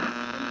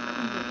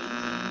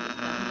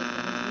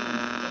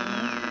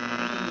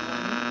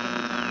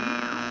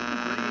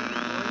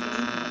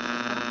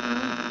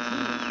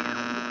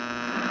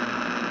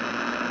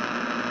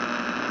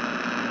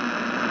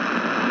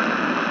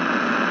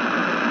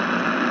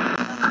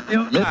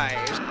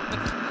eyes.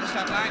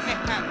 Sunlight may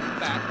have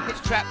that.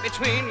 It's trapped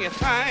between your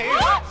thighs.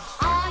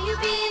 Are you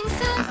being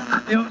so?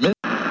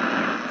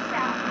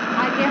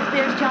 I guess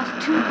there's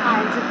just two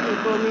kinds of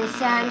people, Miss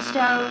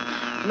Sandstone.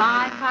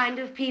 My kind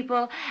of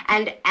people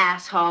and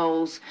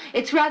assholes.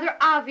 It's rather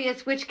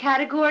obvious which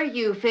category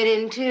you fit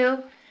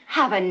into.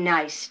 Have a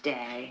nice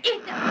day.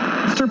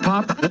 Mr.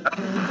 Pop.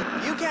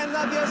 You can't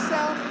love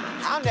yourself?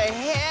 How the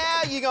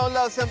hell you gonna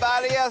love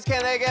somebody else?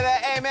 Can they get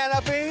an amen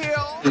up in here?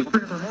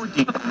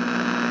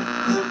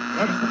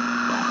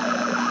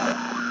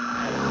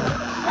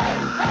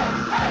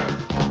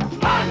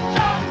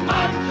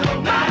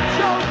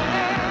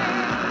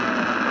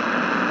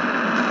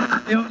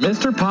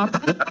 Mr. Pop.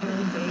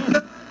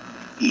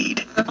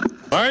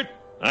 Art,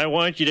 I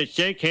want you to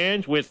shake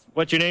hands with,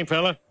 what's your name,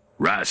 fella?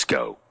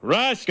 Roscoe.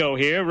 Roscoe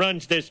here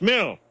runs this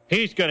mill.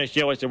 He's going to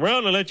show us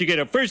around and let you get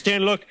a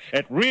first-hand look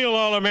at real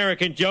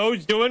all-American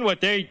Joes doing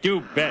what they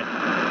do best.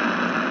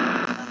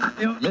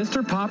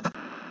 Mr. Pop.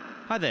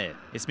 Hi there,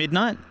 it's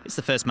midnight. It's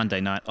the first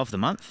Monday night of the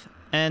month,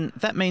 and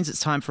that means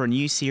it's time for a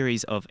new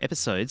series of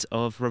episodes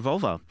of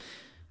Revolver.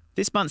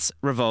 This month's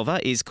Revolver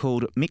is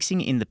called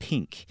Mixing in the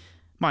Pink.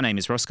 My name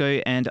is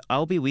Roscoe, and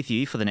I'll be with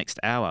you for the next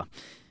hour.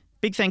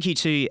 Big thank you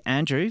to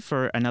Andrew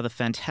for another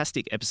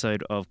fantastic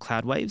episode of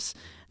Cloudwaves.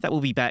 That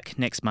will be back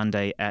next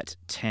Monday at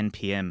 10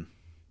 p.m.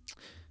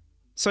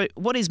 So,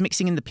 what is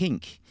Mixing in the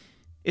Pink?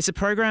 It's a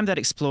program that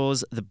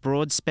explores the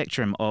broad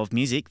spectrum of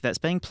music that's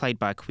being played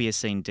by queer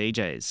scene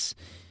DJs.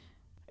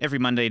 Every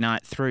Monday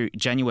night through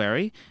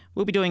January,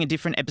 we'll be doing a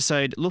different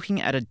episode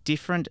looking at a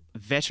different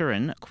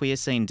veteran queer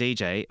scene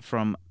DJ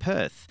from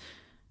Perth.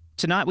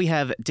 Tonight we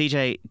have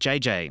DJ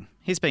JJ.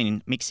 He's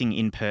been mixing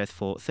in Perth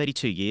for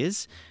 32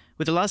 years,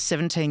 with the last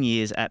 17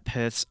 years at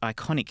Perth's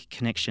iconic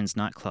Connections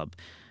nightclub,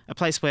 a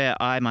place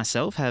where I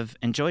myself have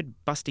enjoyed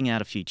busting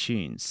out a few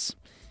tunes.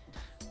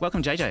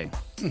 Welcome, JJ.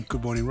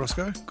 Good morning,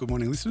 Roscoe. Good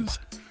morning, listeners.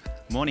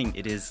 Morning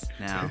it is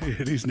now.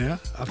 It is now,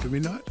 after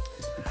midnight.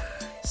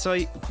 So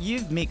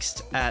you've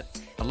mixed at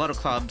a lot of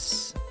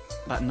clubs,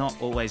 but not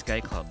always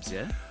gay clubs,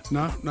 yeah?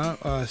 No,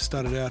 I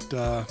started out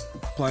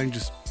playing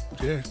just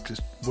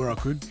where I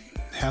could.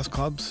 House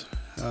clubs,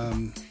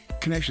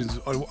 Connections.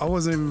 I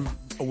wasn't even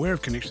aware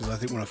of Connections, I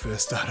think, when I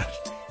first started.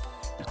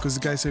 Because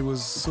the gay scene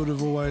was sort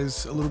of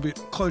always a little bit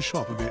closed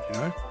shop a bit, you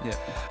know? Yeah.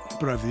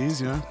 But over the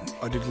years,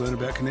 I did learn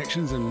about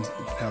Connections and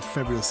how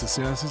fabulous the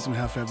sound system,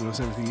 how fabulous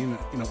everything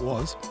in it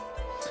was.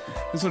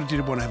 I sort of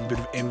did want to have a bit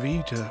of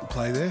envy to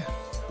play there.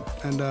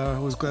 And I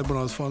was glad when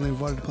I was finally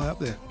invited to play up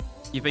there.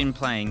 You've been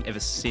playing ever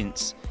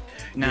since.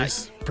 Now,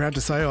 yes, proud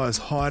to say I was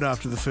hired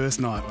after the first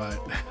night, mate.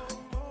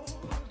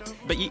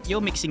 But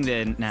you're mixing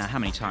there now how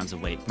many times a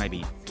week?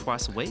 Maybe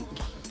twice a week?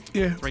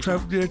 Yeah,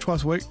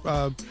 twice a week.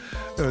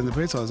 In the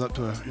pizza, I was up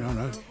to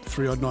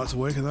 3 odd nights a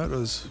week, and that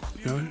was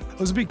it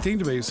was a big thing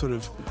to be sort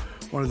of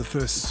one of the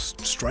first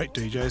straight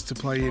DJs to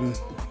play in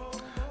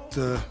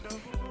the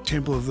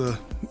temple of the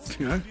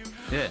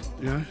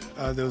Yeah.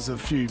 There was a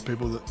few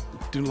people that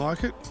didn't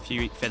like it. A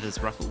few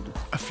feathers ruffled.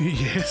 A few,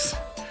 yes,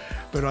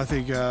 but I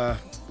think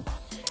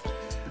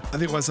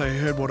once they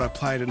heard what I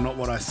played and not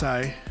what I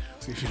say,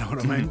 if you know what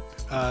I mean,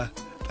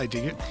 they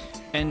dig it.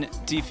 And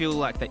do you feel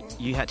like that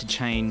you had to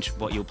change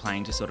what you're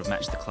playing to sort of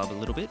match the club a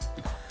little bit?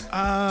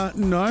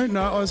 No,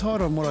 I was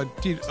hard on what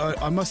I did.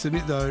 I must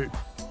admit, though,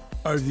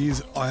 over the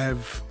years, I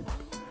have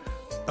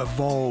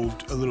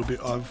evolved a little bit.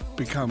 I've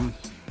become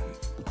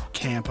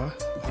camper,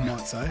 I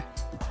might say.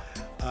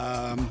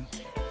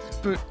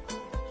 But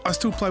I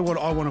still play what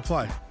I want to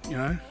play,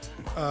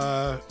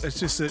 It's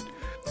just that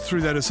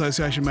through that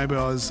association, maybe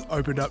I was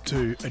opened up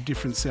to a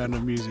different sound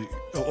of music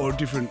or a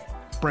different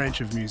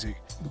branch of music.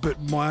 But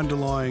my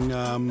underlying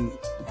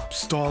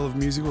style of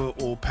music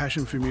or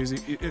passion for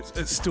music,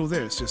 it's still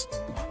there. It's just,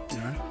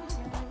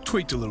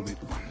 tweaked a little bit.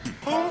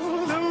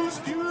 All those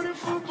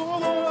beautiful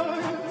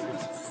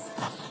boys,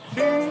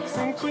 kings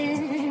and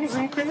queens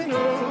and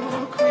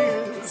criminal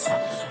queers.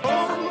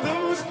 All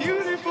those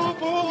beautiful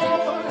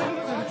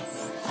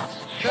boys,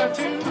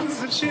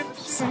 tattoos of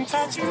ships and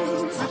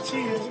tattoos of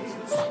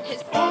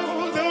tears.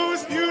 All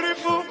those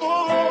beautiful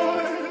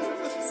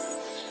boys,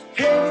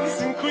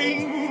 kings and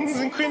queens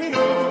and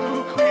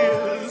criminal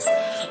queers.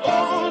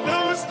 All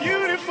those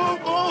beautiful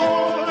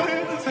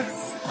boys,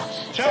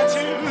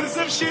 tattoos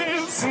of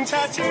ships and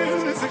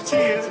tattoos of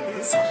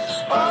tears.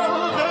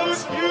 All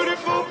those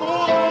beautiful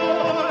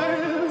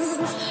boys,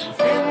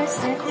 kings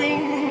and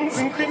queens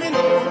and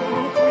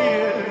criminal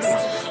queers.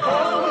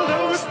 All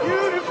those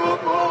beautiful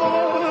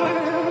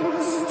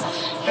boys,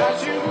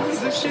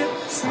 tattoos of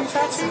ships and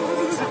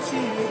tattoos of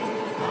tears.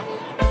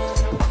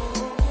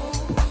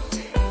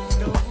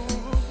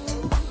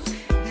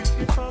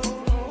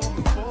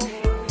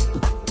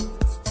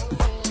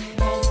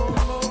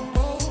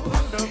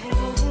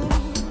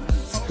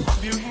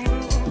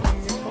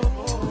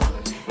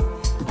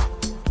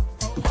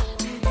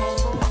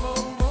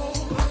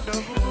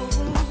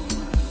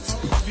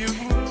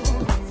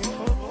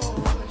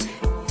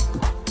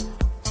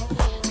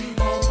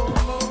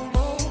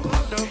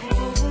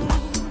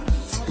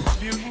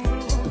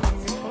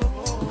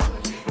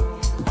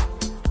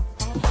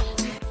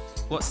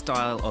 What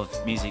style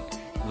of music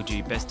would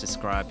you best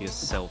describe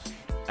yourself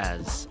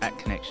as at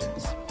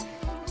Connections?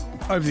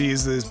 Over the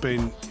years, there's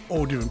been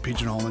all different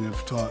pigeonholing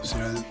of types. You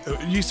know,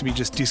 it used to be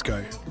just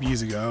disco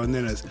years ago, and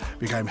then it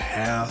became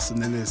house,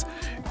 and then there's,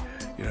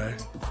 you know,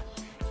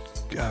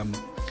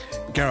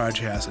 garage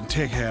house and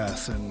tech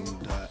house and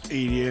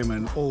EDM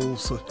and all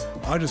sorts.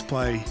 I just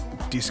play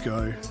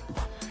disco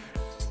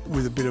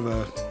with a bit of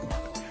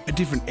a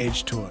different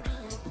edge to it.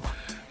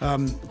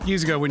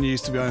 Years ago, when you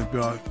used to be able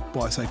to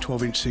buy say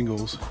 12-inch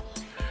singles,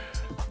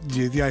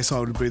 the A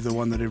side would be the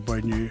one that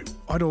everybody knew.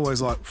 I'd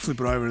always like flip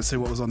it over and see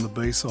what was on the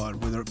B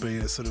side, whether it be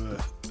a sort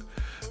of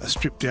a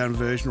stripped down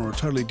version or a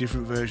totally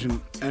different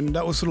version, and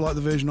that was sort of like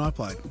the version I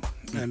played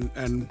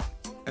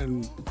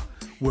and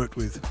worked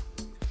with.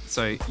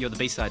 So you're the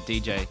B-side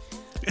DJ.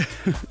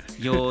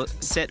 Your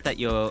set that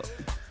you're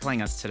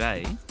playing us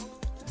today,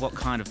 what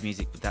kind of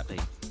music would that be?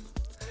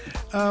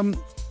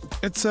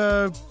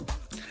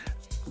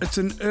 It's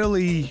an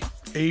early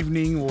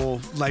evening or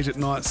late at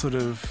night sort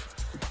of.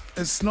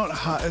 It's not a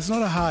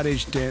hard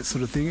edge dance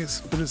sort of thing. I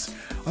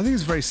think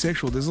it's very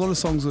sexual. There's a lot of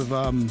songs of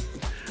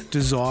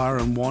desire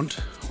and want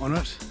on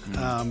it.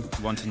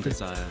 Want and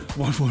desire.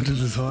 Want and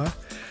desire.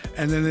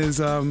 And then there's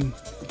a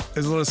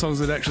lot of songs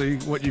that actually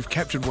you've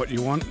captured what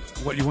you want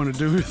to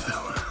do with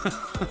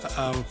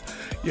them.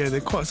 Yeah,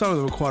 some of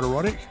them are quite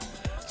erotic.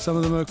 Some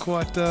of them are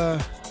quite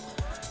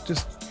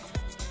just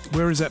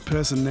where is that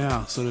person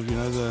now? Sort of, you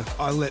know,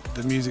 I let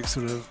the music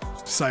sort of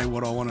say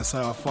what I want to say.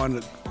 I find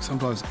it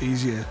sometimes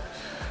easier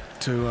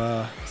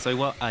to... So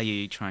what are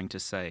you trying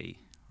to say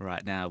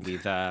right now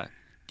with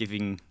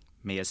giving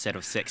me a set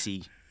of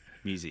sexy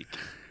music?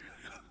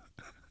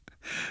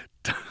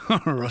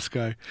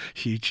 Roscoe,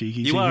 you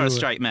cheeky... You are a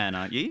straight man,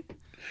 aren't you?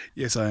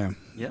 Yes, I am.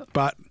 Yeah.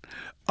 But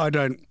I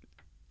don't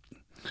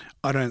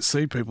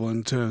see people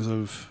in terms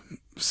of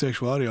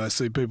sexuality. I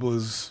see people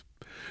as...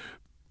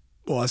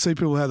 Well, I see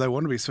people how they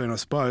want to be seen, I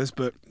suppose,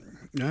 but,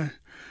 you know,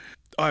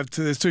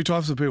 there's two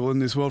types of people in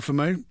this world for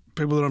me.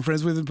 People that I'm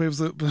friends with and people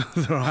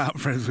that I aren't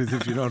friends with,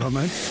 if you know what I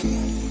mean.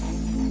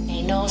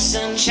 Ain't no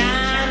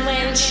sunshine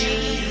when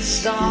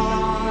she's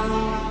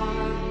gone.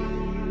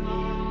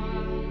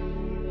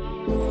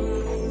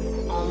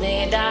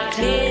 Only dark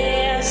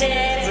clears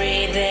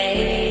every day.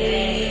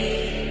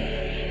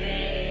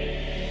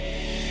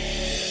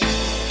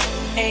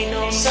 Ain't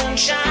no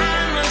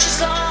sunshine when she's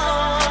gone.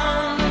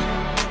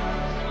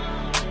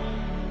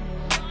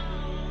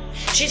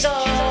 She's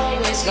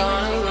always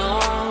gone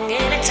wrong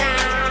in a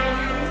town.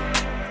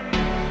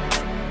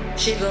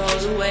 She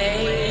goes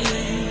away.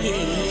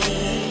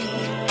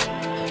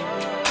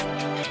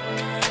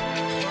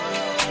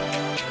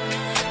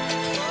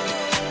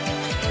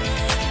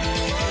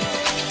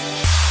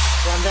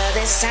 Wonder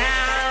this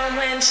time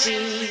when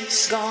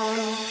she's gone.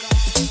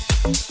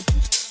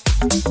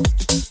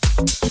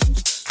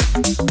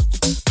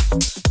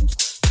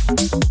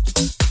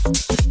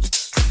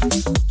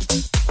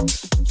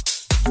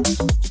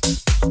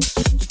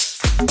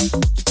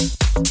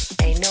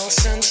 Ain't no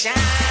sunshine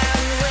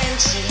when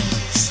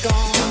she's gone.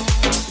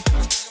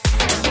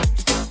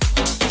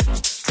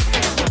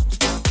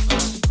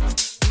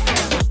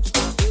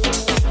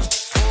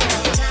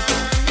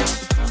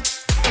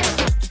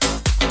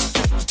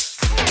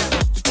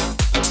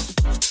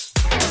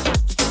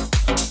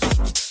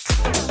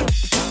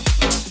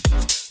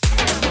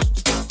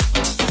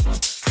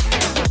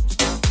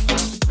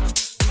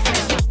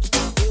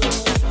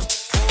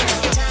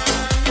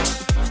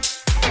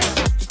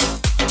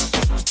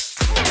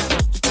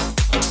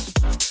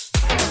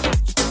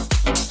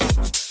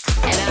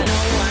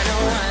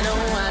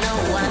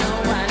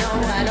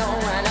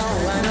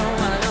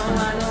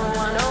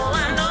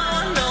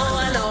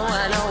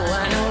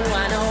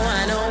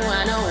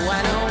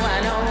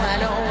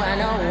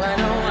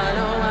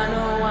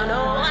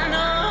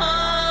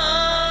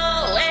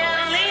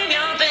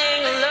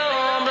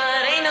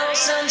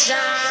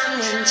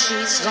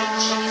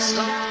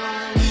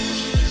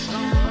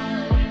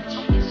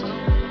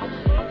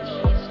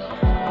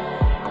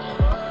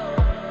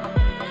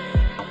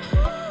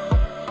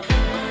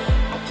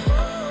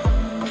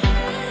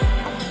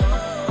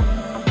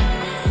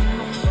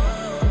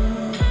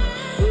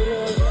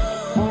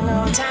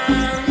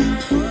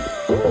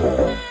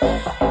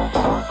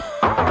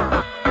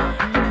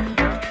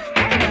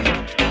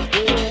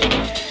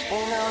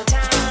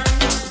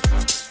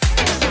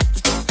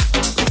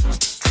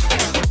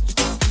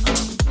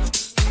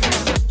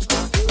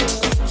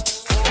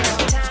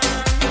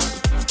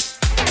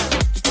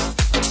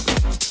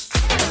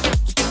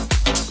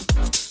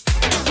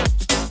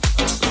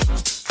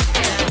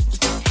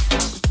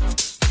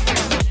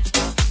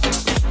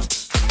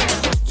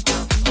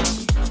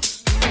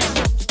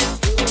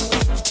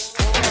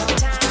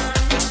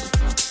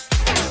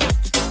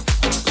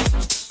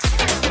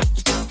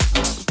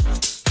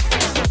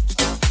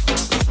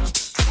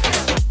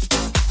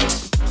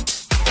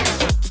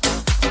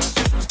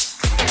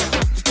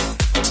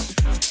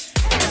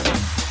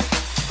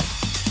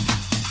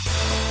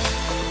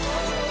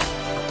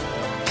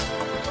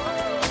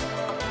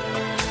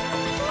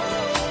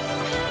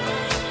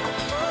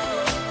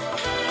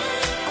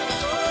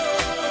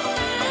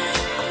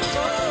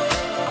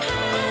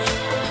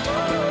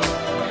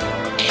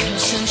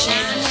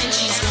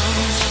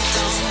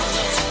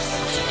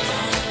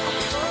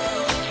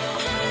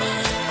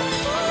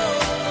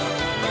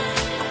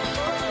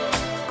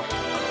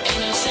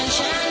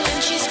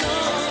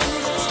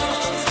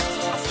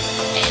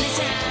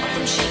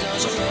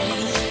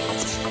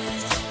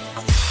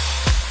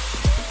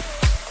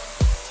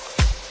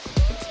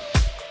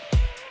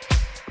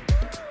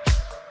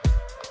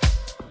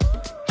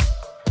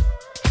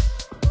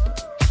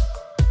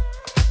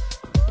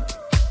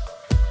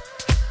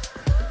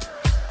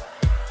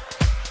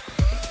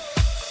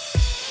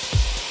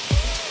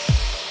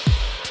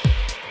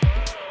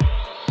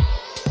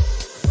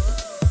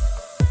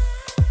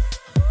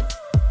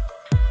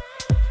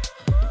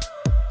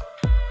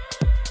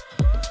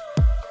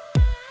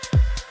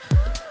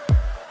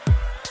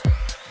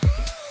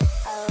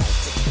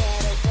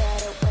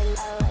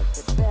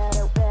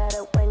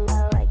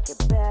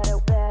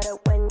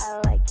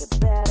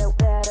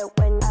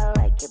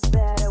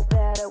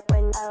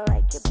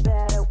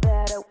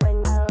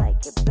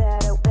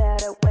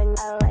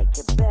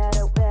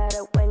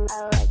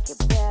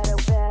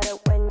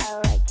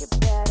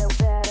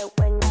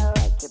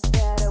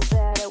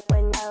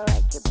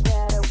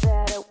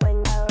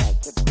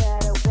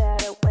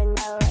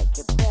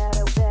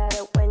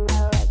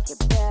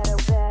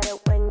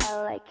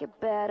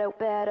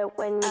 better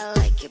when I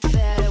like it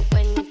better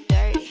when you're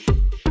dirty.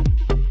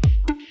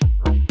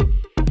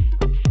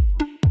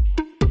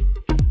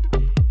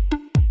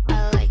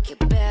 I like it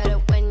better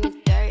when you're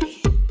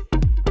dirty.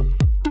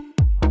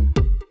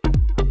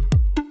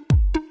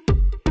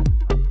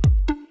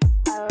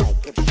 I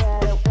like it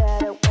better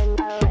when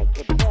I like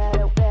it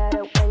better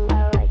when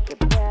I like it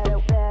better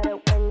when I like it better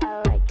when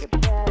I like it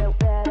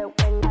better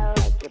when I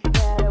like it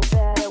better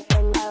when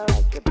I like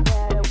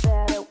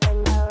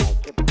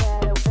it better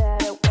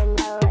when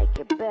I like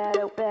it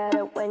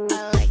better when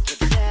I like it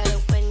better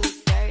when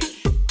you're dirty.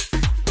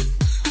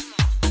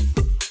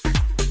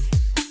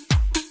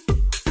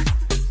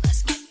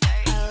 Let's get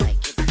dirty. I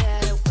like it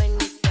better when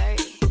you're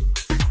dirty.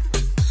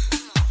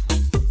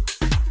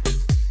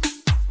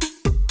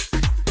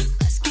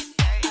 Let's get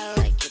dirty. I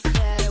like it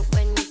better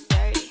when you're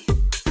dirty.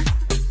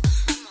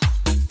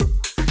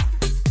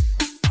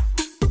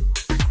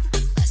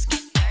 Let's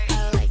get dirty.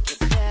 I like it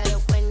better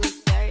when you're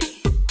dirty.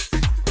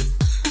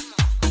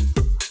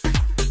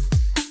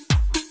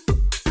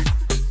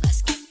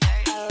 Let's get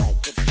dirty. I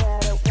like it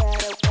better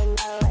when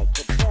I like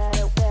it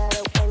better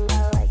when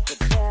I like it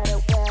better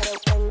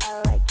when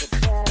I like it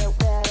better when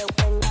I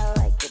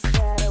like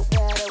it better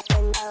when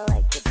I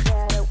like it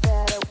better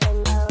when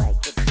I like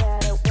it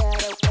better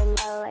when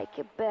I like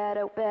it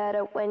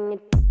better when you.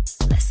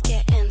 Let's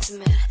get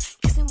intimate.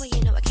 Kissing where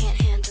you know I can't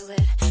handle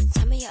it.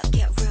 Tie me up,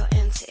 get real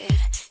into it.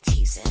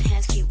 Teasing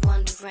hands keep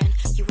wondering.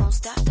 You won't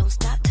stop, don't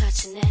stop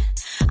touching it.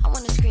 I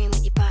wanna scream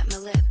when you bite my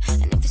lip.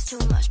 And if it's too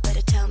much,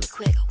 better tell me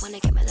quick. I wanna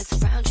get my legs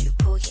around you,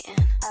 pull you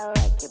in. I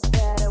like it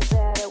better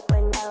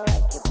when I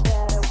like it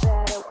better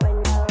when I like it better when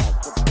I like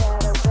it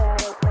better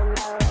when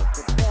I like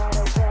it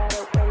better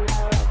when I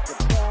like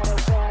it better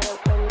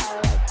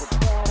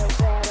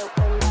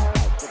when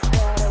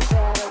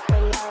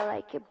I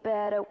like it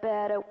better when I like it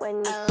better when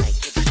you. I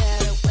like it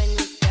better when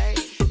you're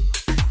dirty.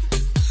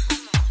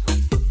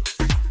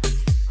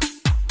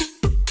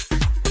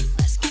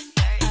 Let's get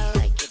dirty. I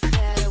like it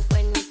better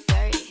when you're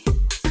dirty.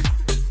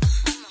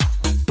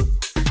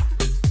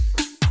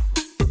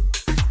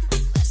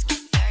 Let's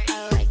get dirty.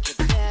 I like it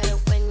better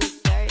when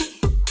you're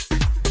dirty.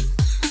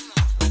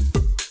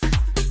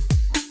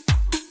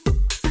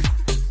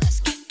 Let's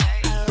get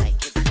dirty. I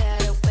like it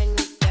better when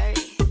you're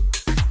dirty.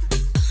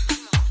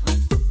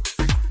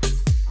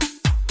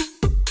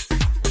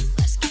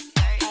 Let's get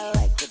dirty. I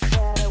like it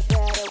better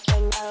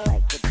when I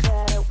like it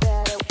better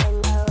when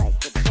I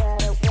like it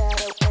better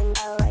when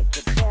I like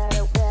it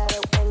better when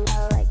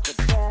I like it better when I like it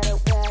better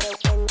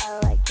when I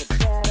like it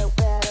better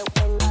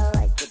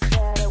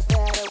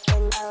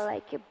when I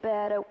like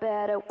it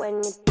better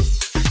when you.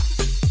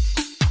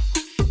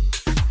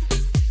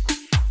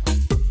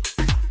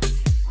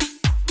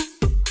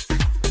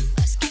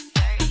 Let's get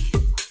dirty.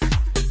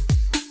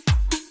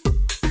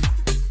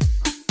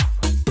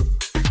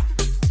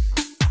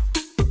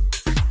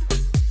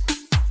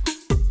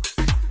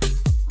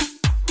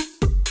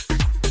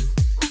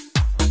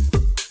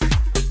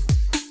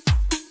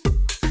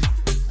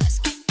 Let's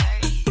get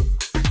dirty.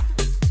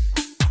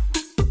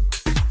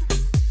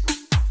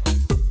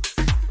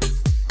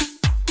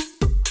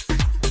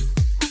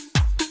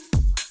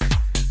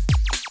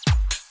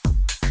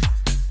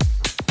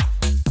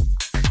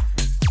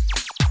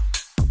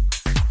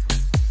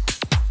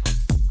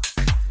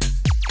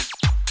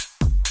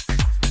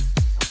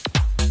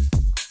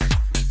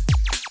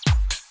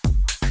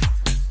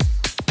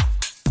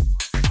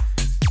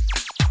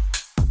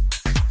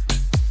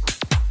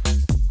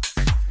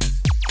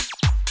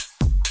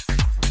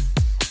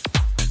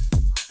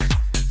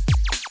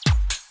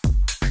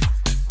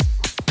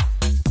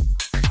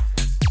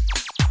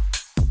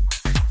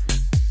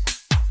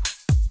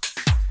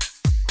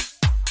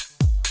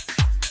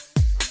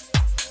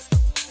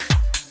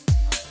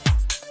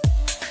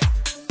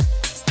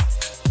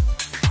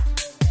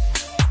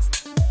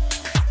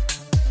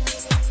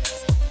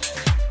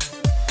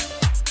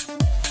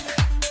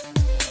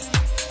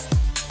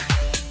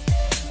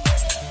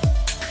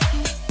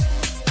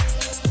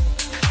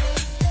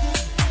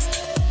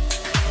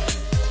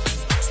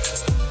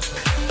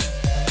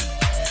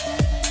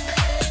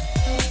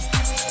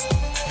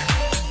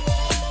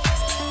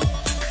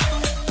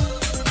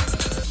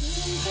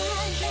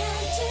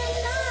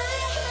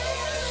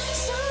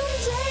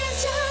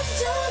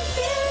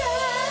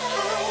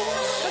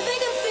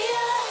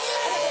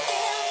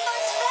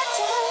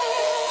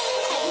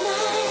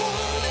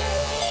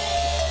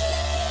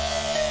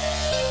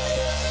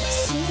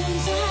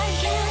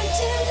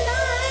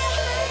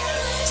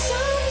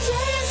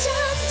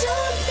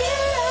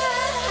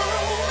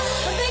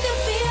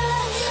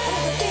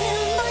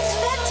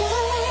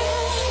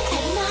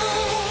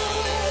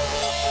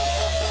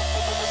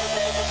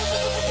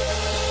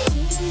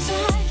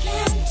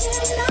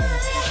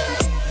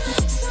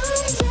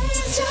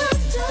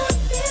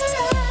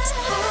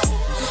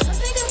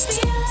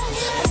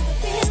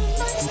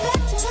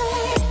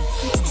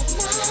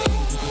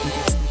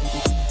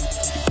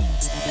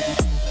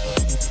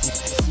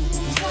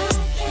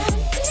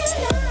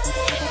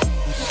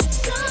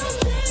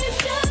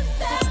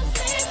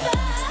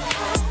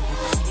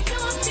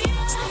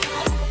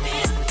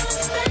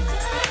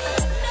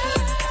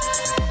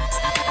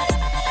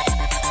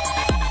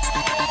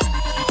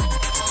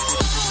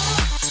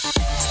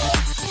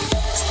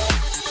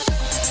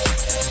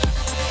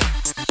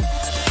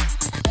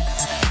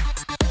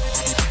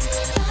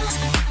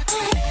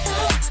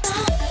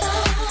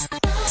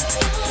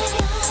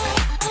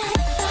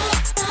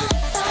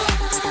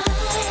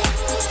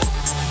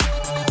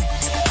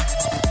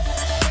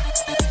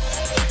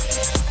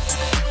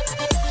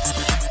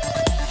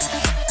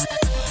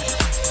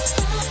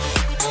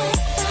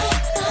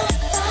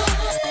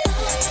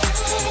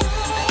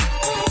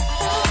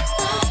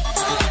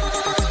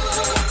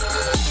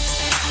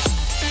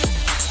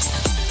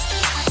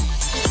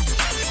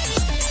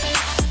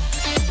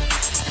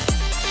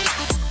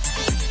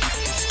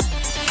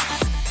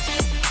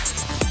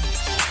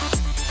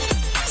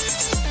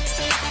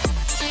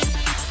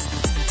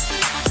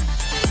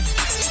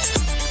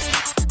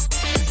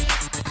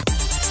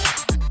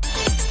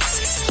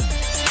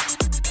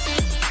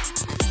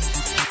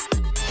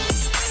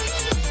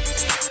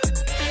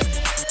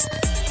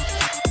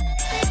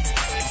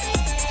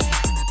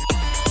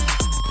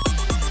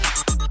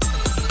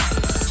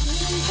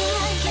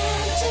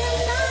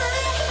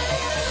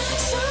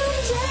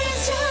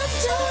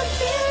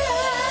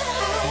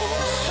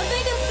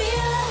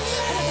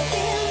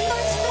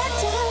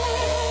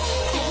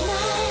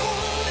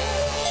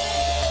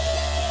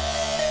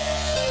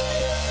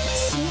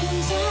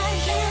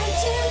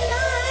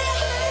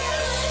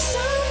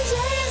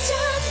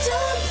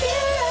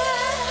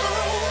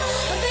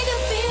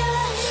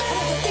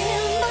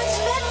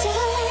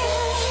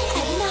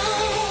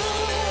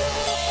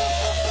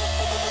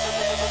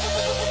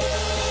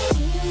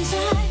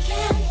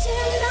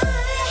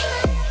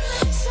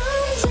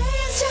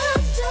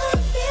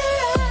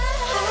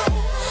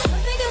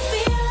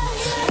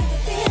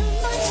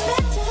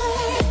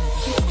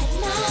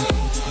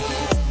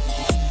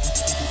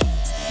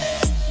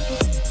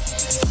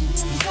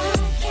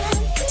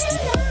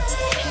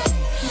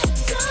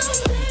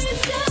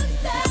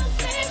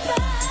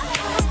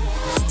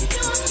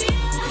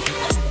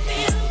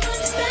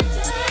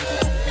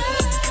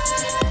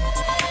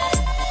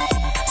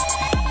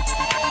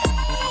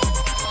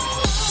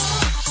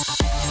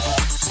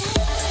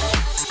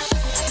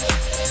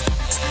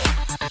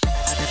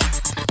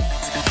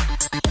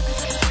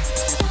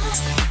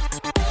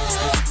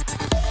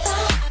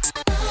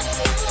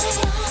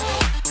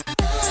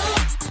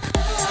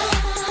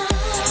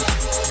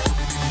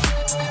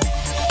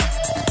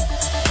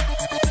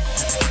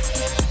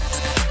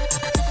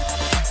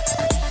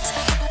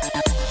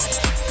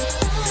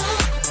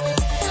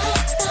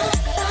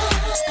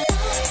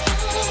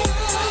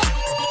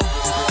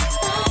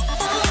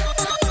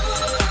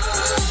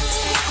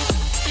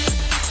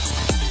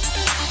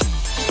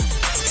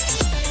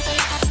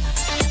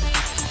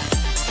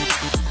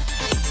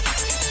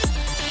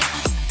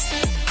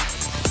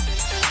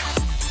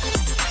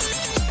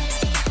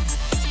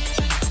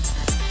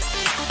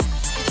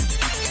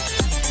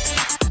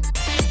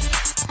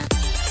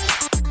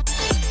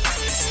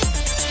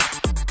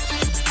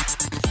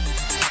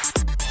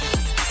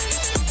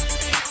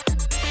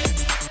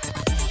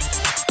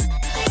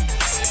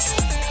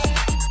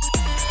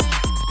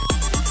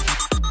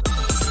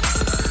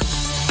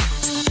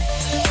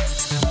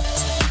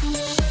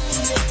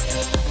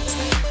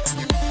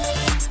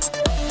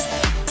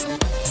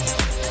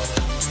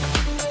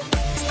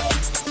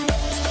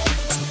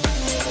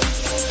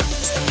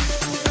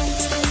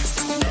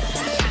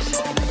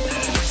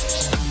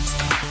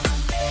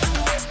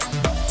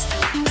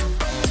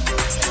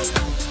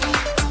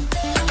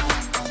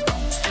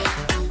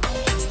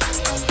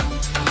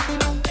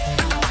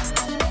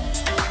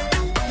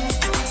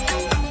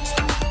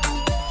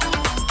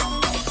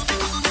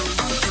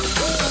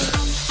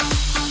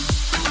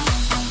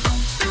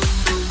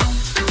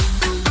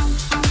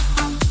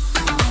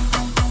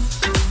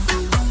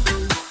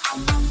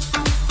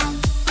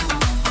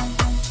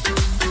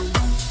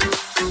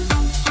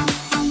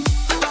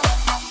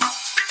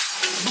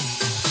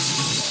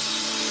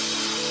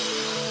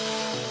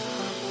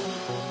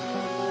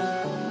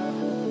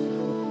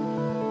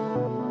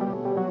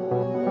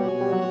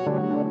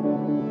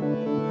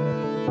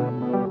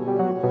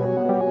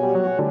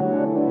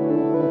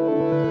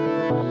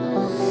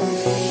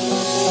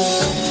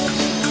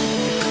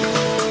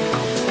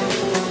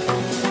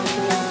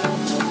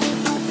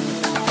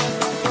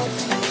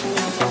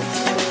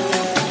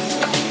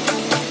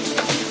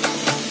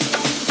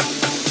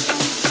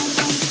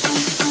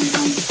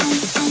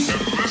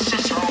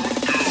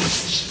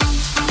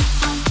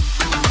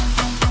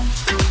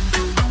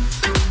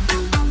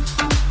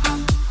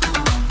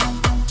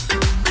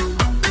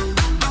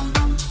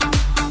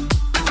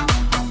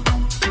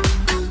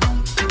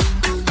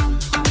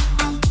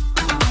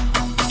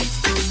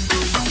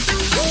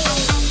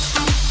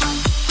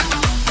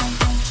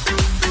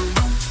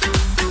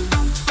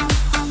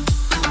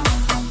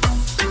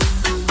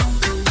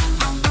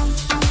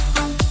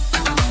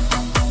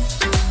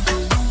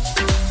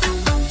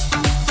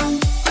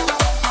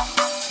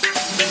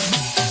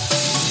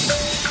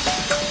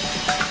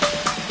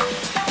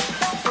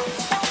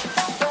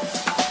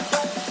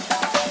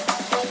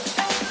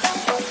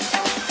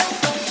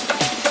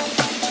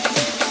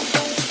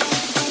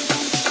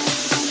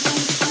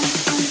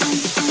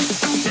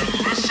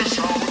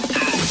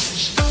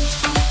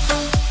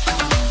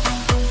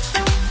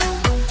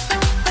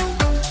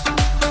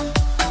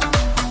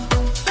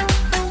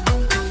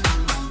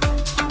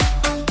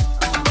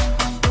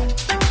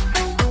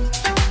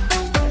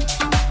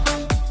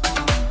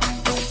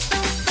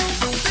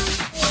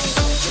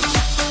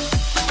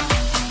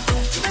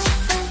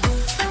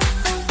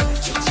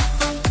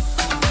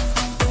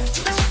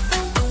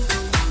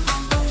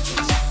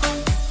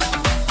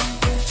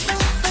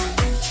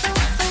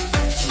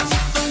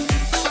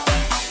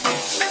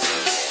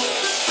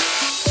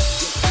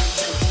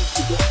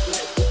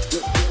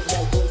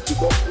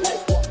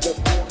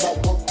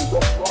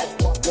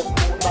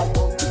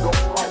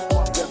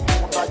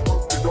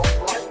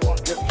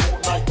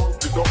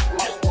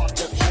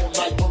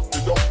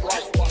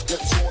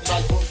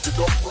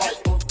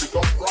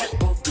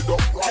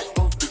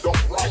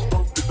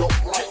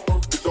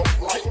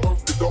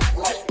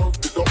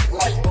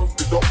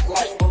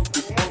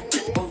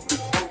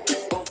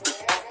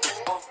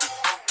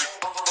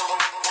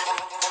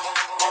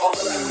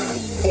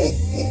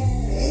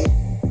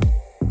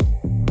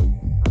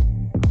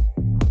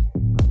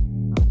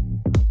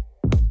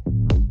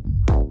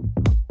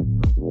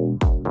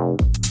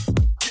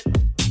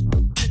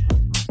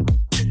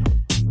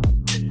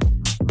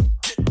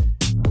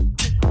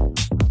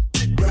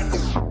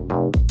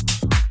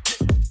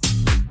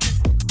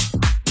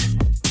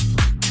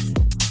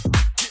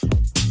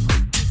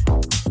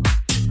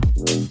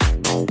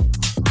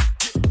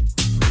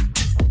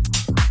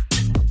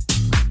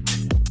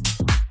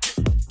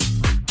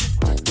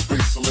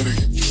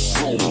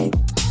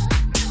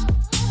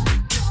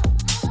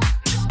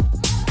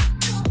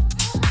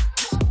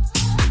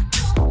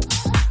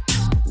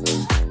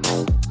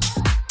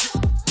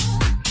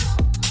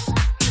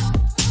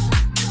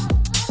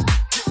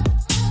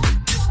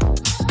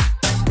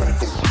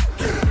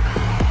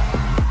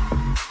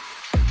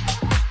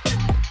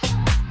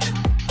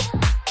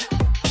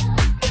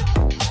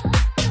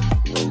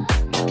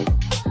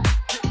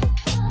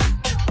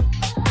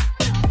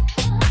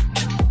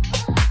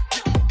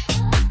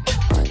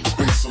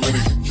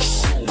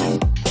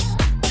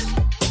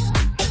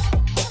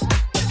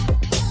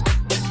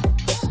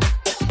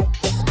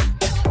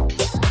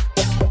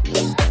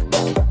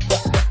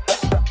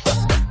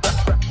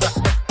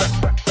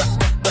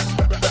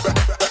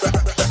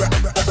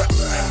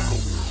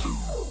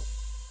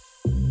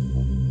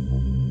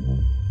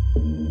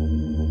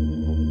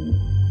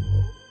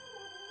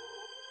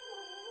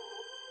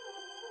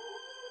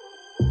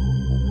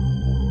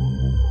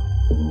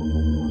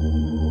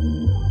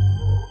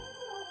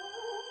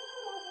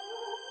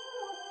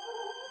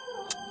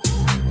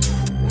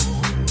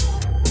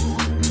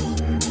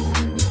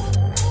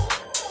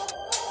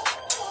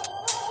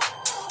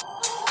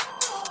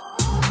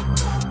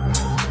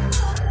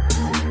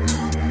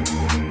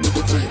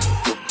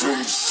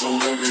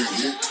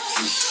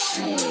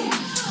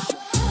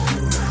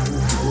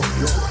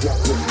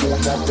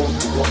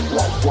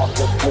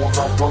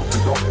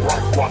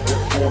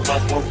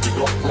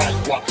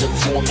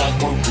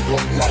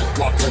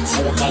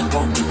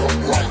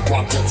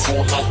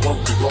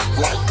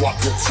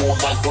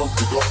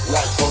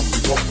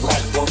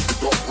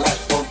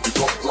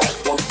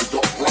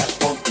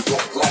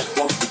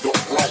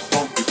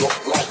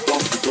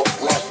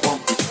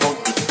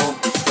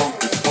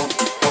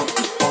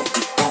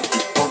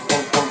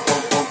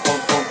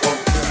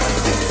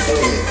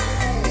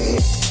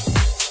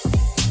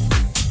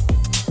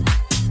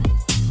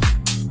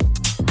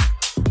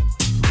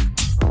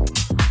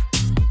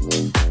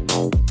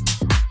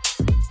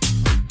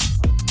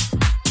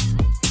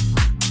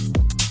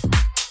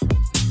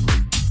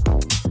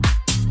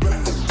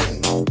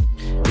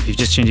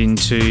 Tuned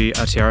into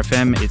RTR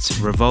FM, it's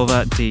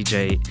Revolver.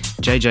 DJ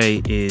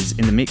JJ is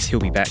in the mix. He'll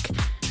be back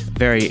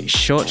very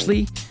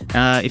shortly.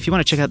 If you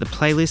want to check out the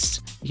playlist,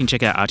 you can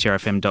check out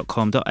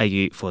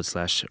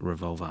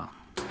rtrfm.com.au/revolver.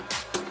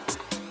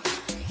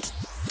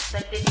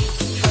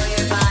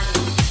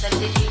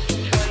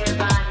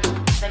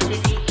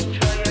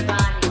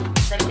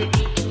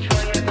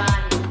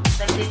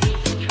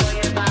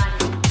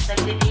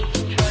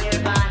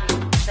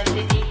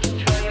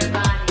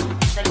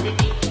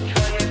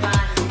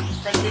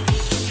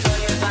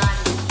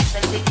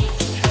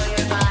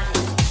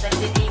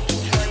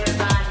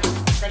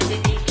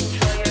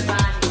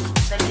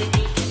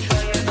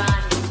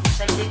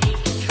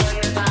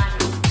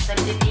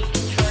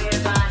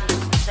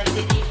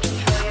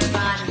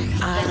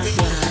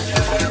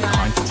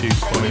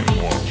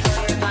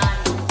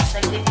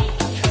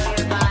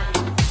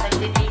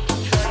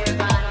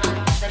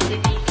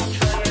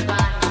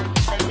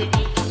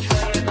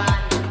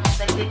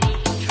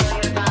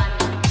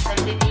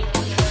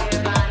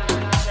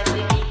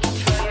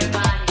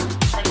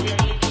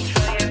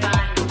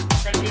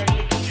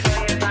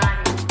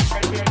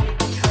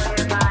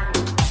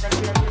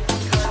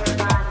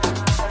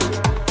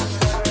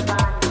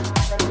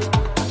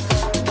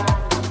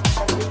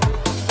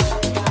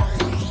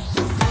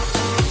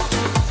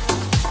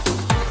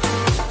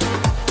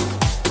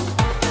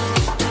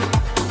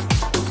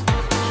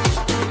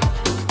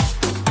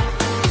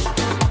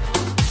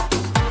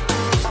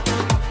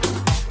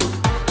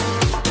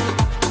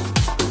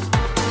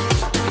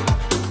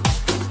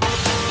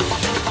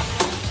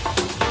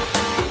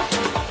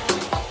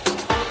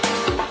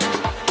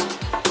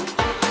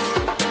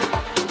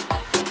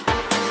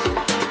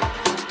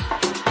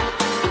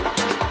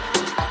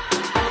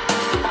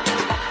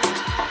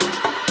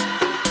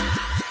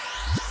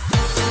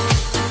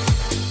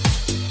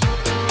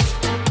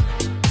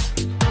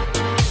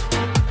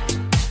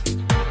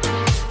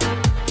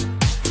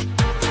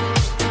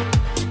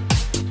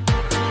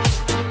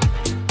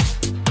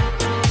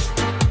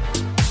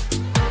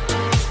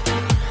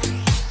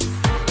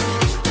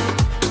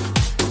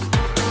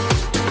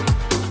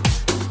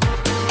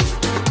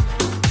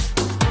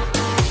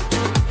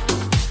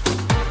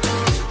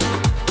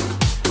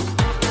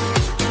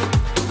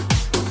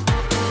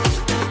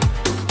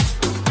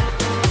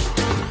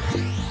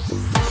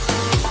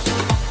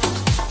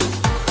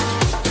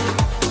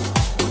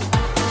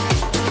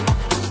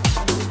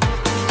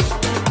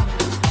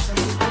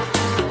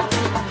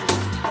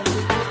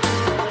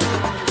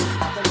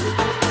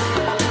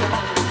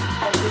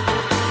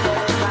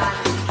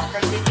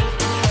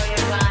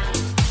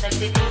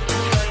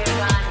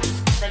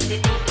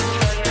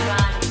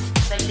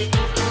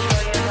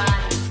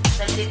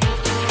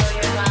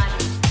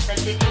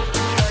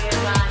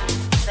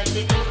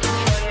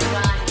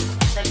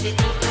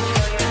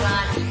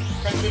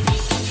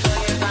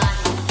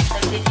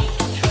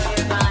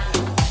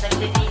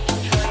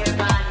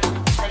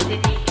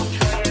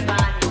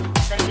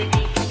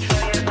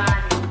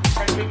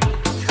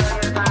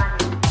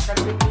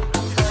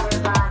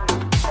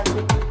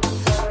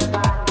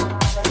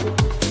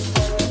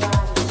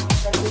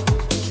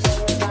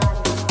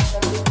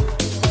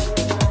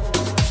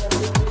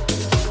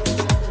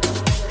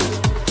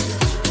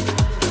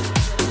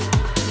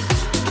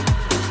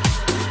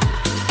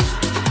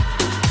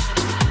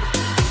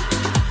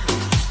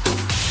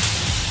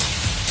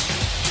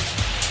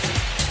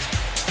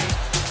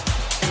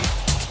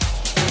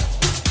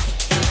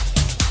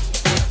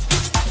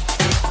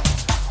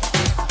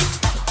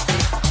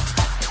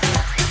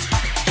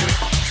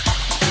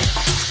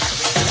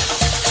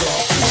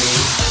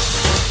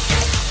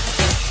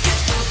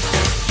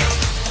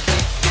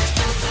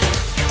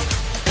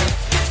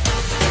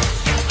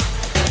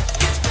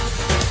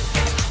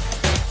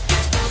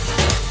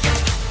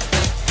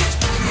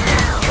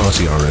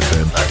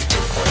 RTR-FM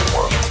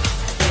 92.1.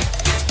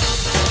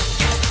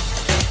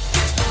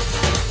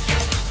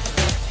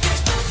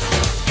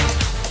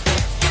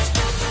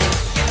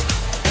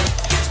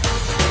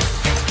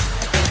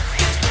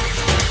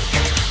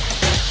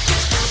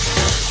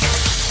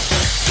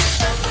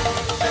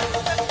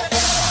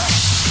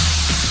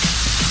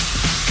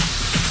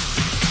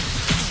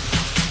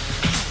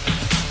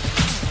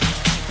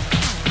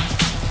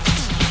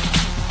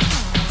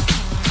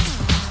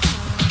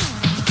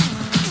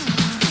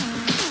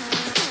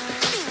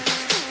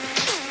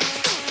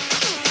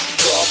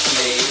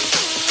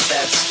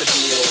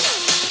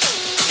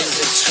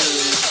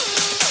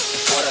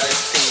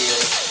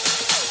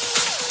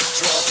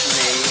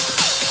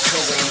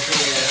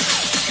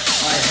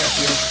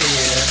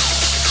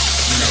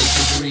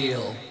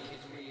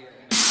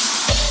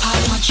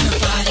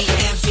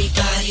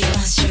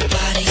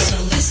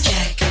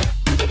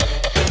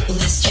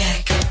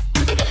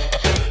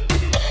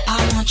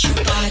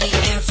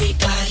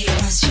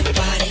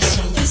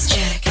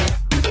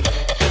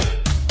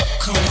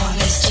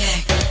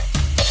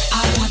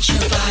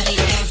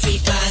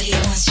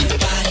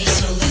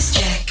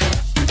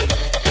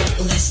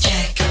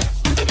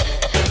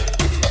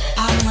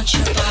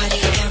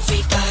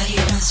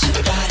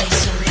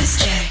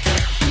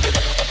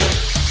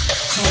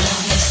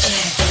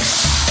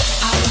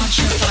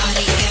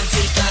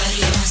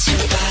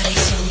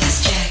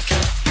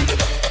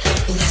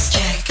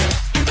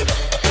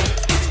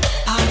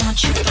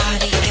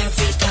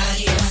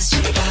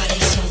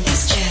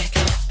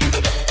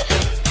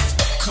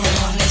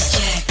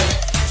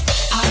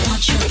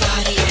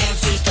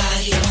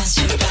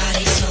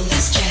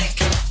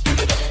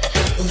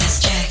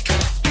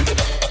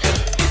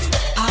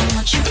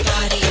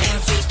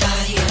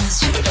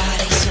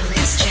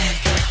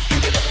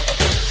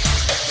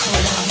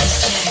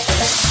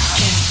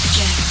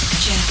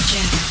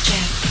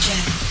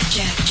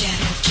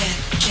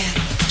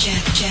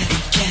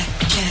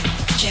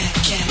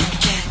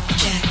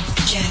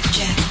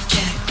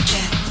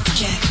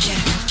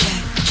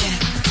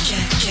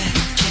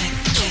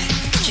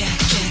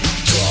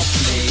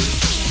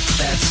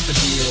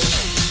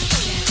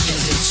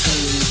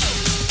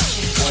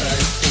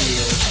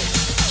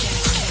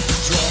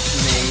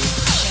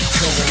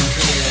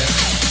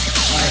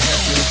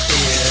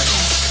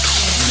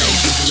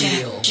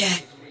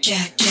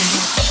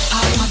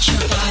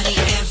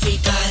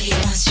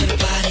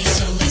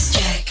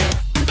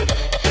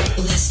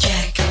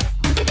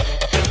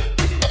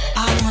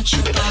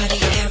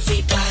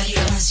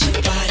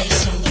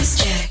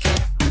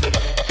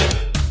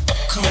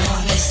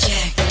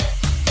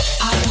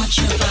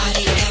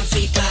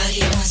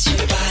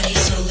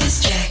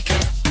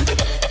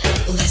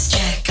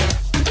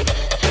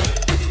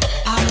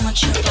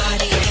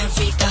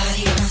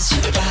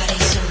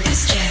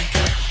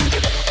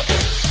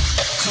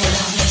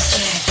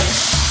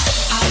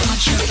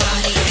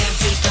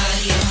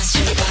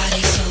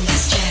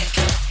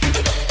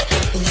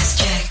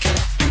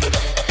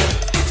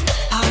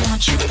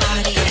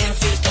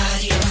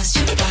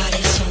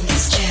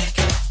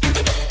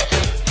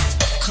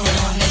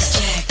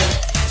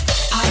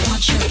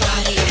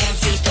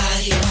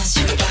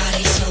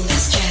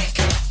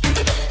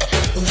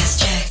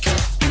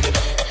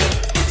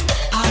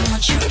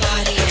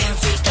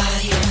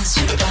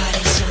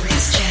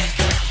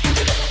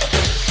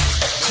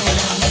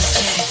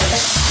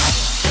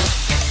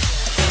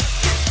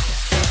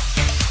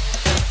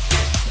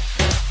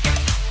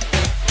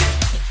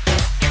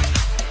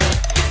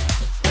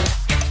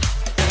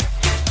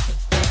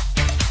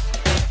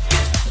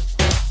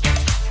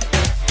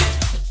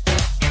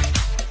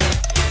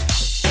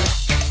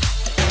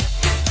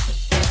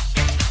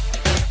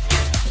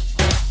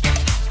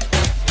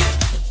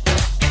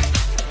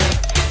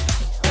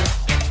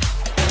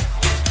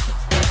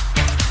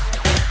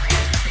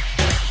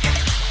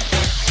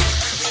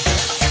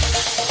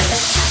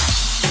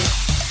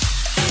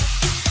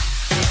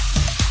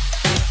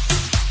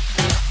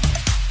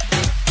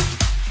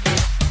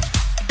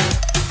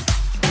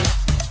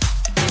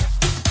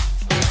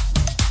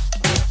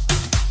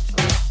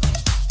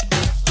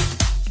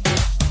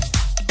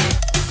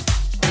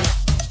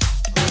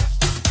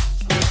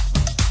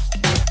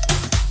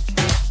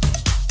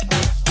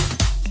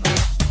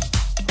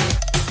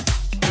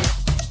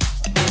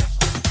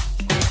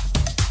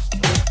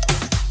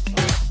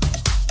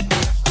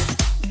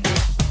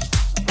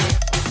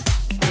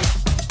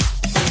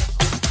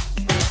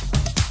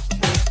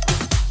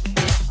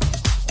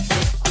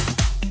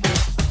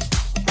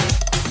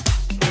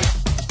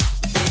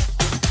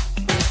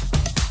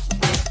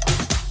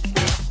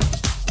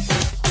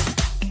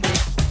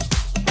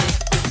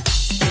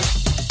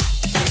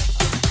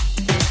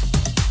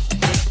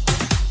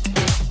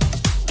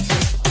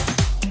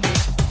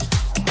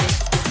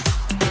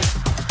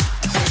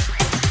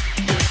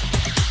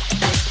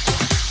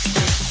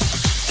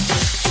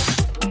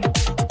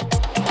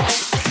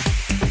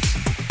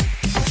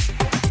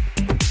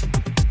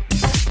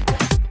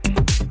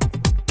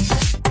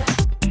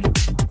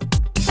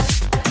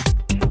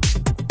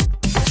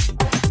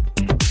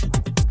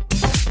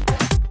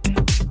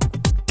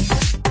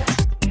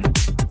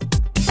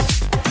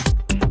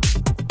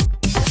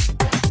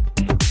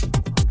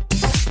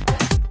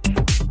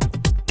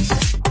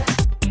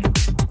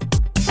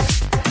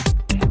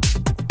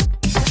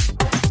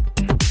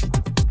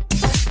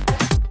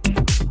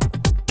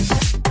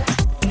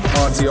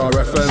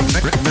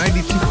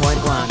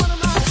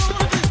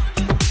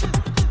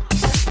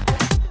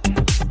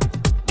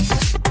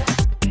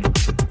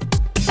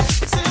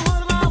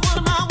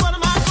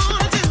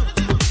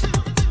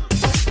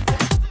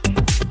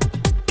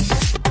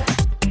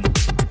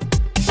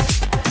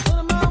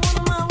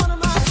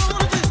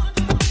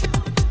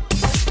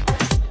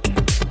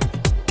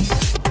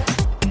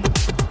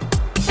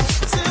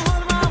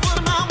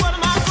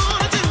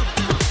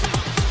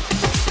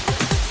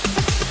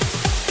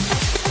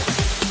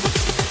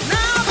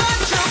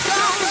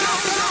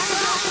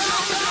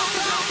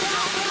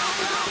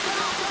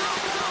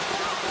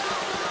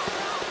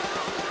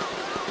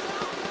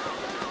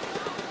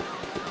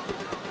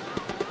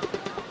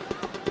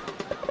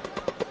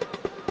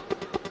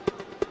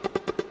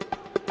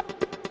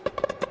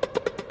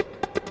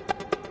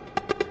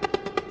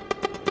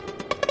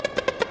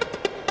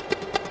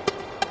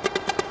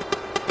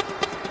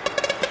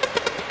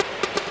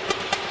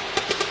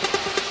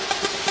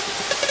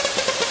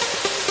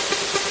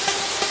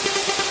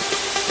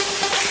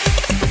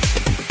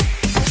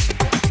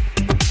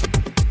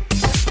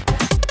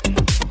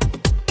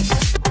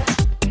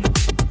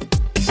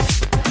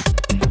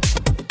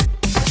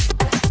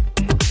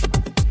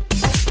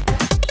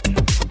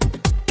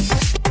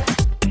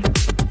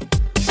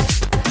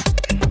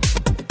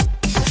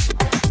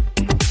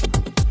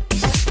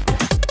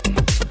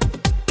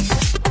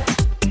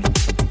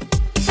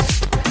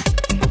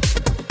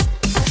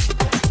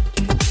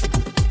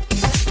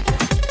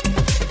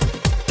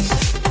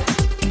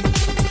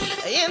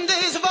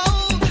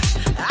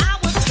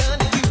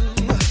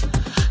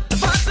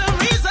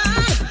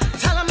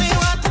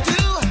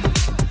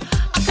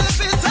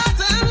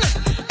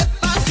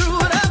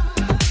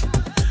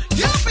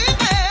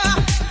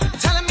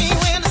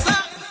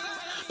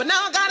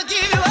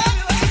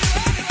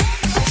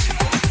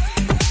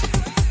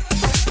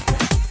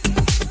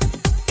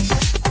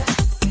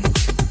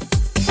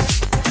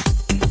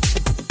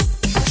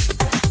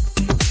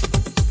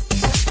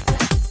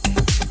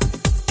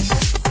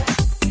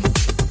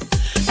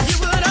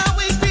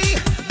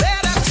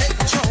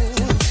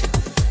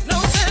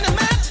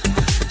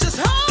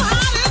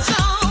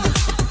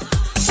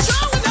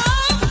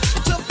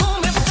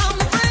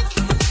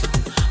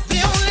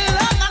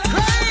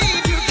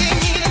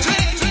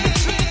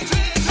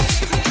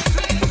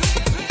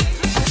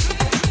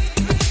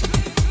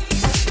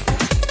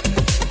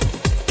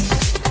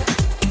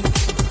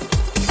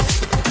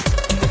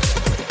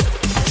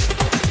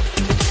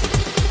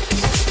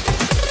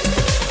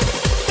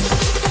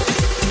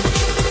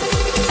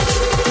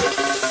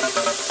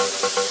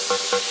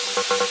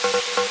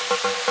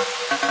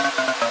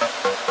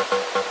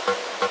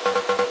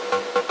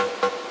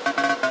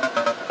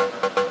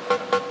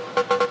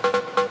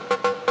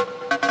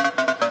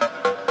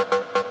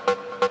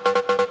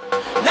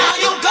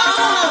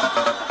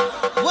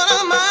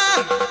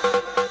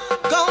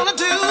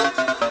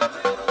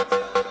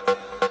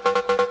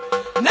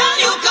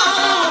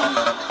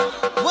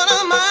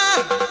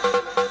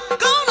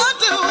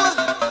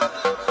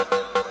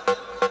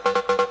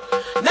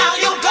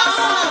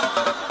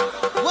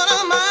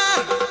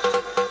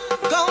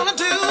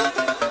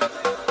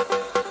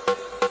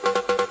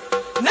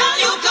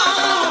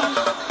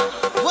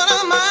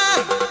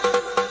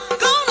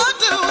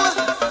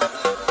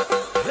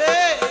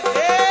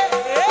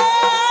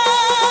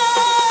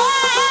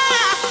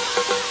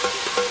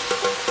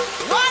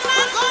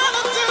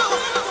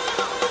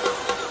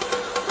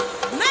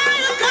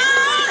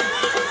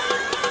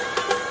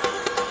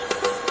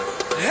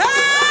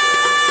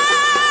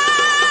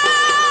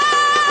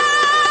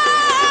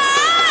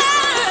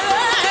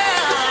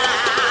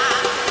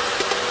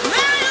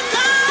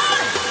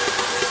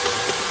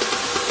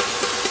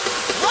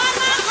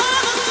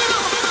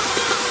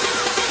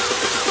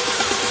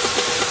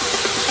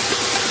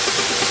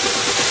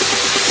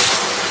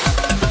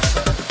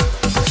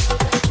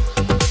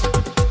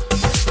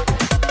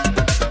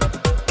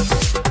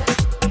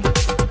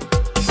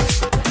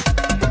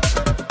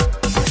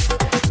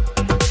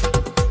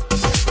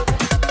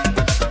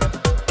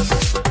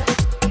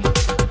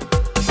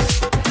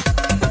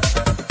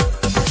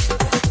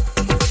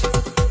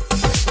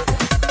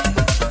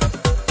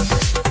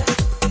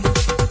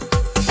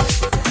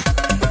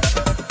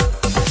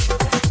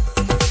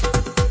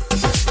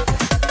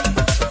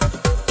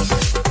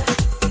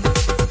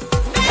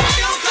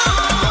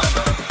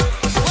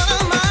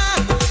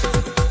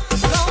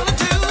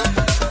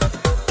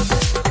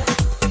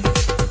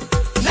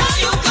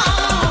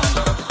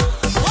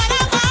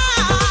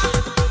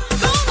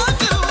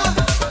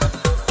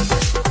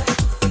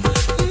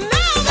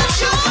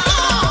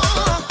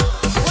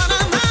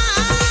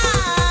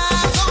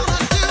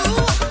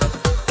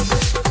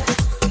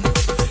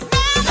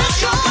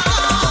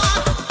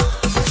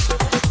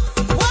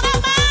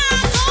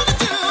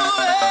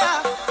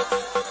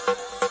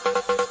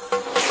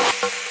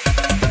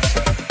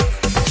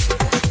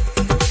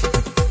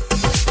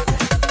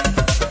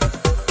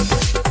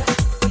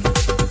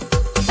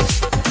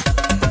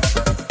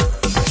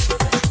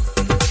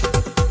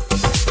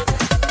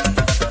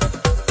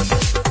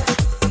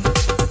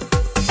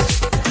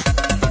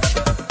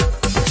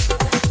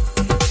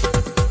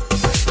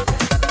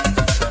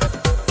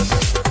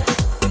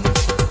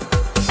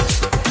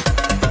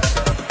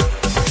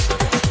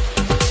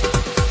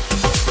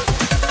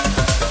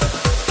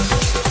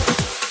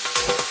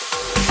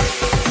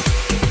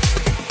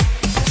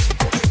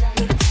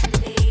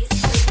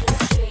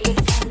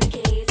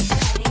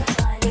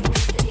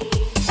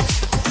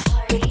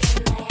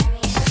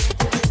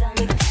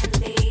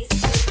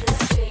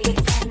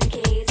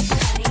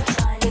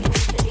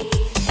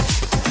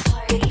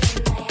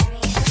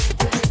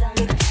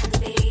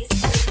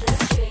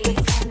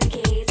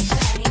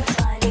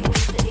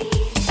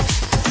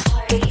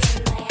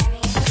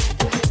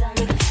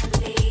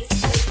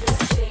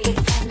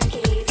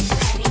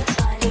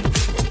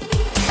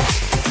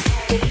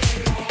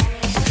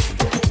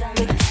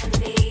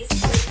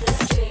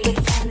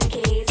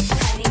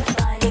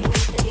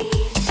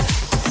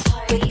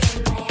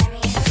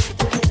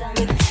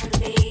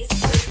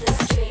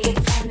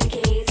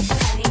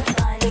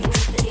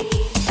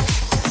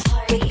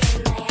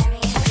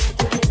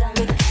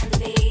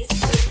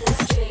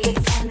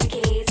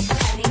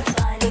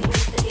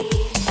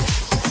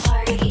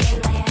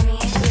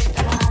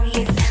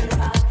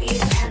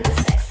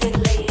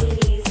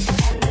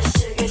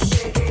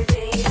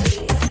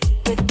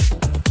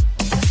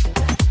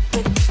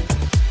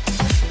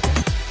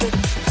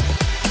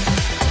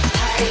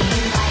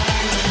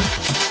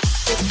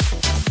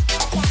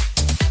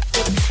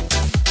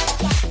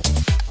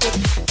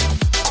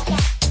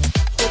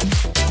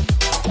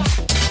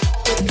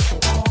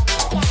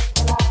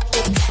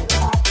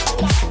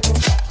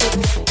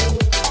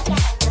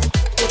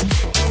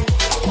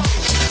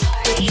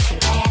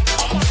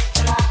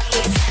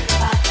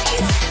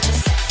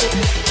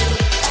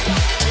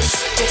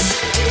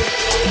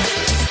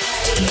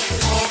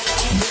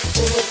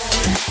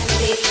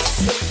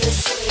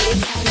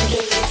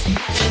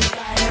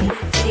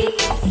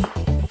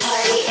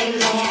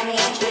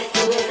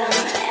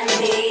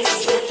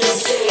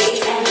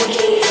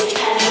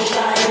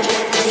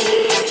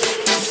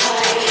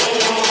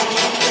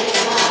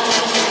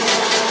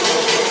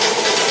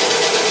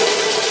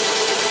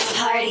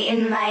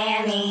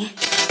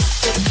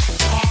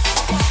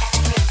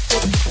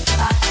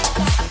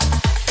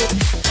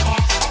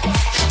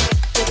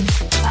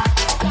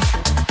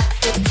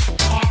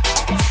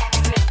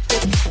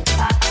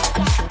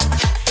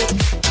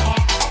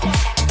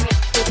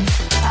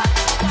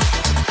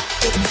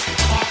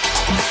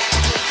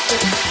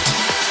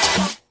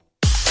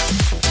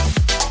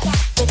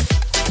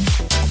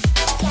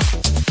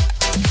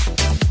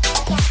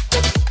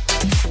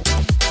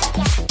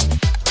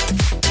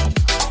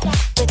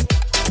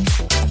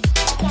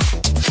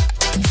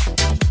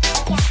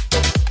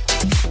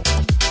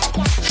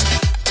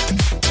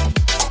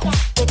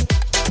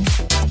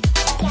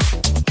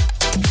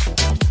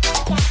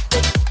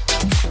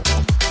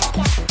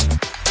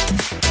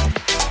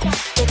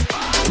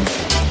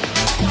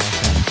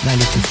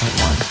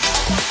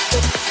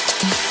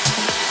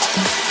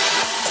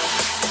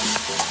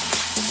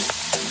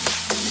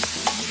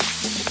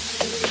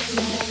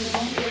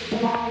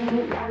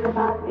 the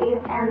puppies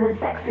and the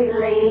sexy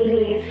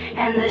ladies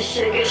and the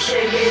sugar,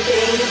 sugar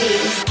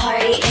babies.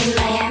 Party in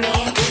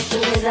Miami with the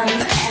rhythm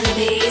and the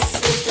bass,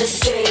 with the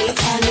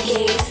straights and the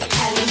gays,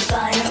 having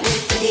fun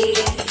with the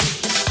D's.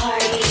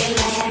 Party in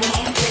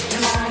Miami with the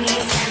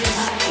mommies and the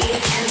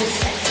puppies and the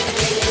sexy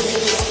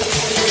ladies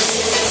and the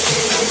sugar,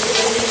 sugar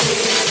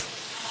babies.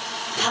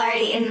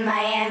 Party in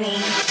Miami.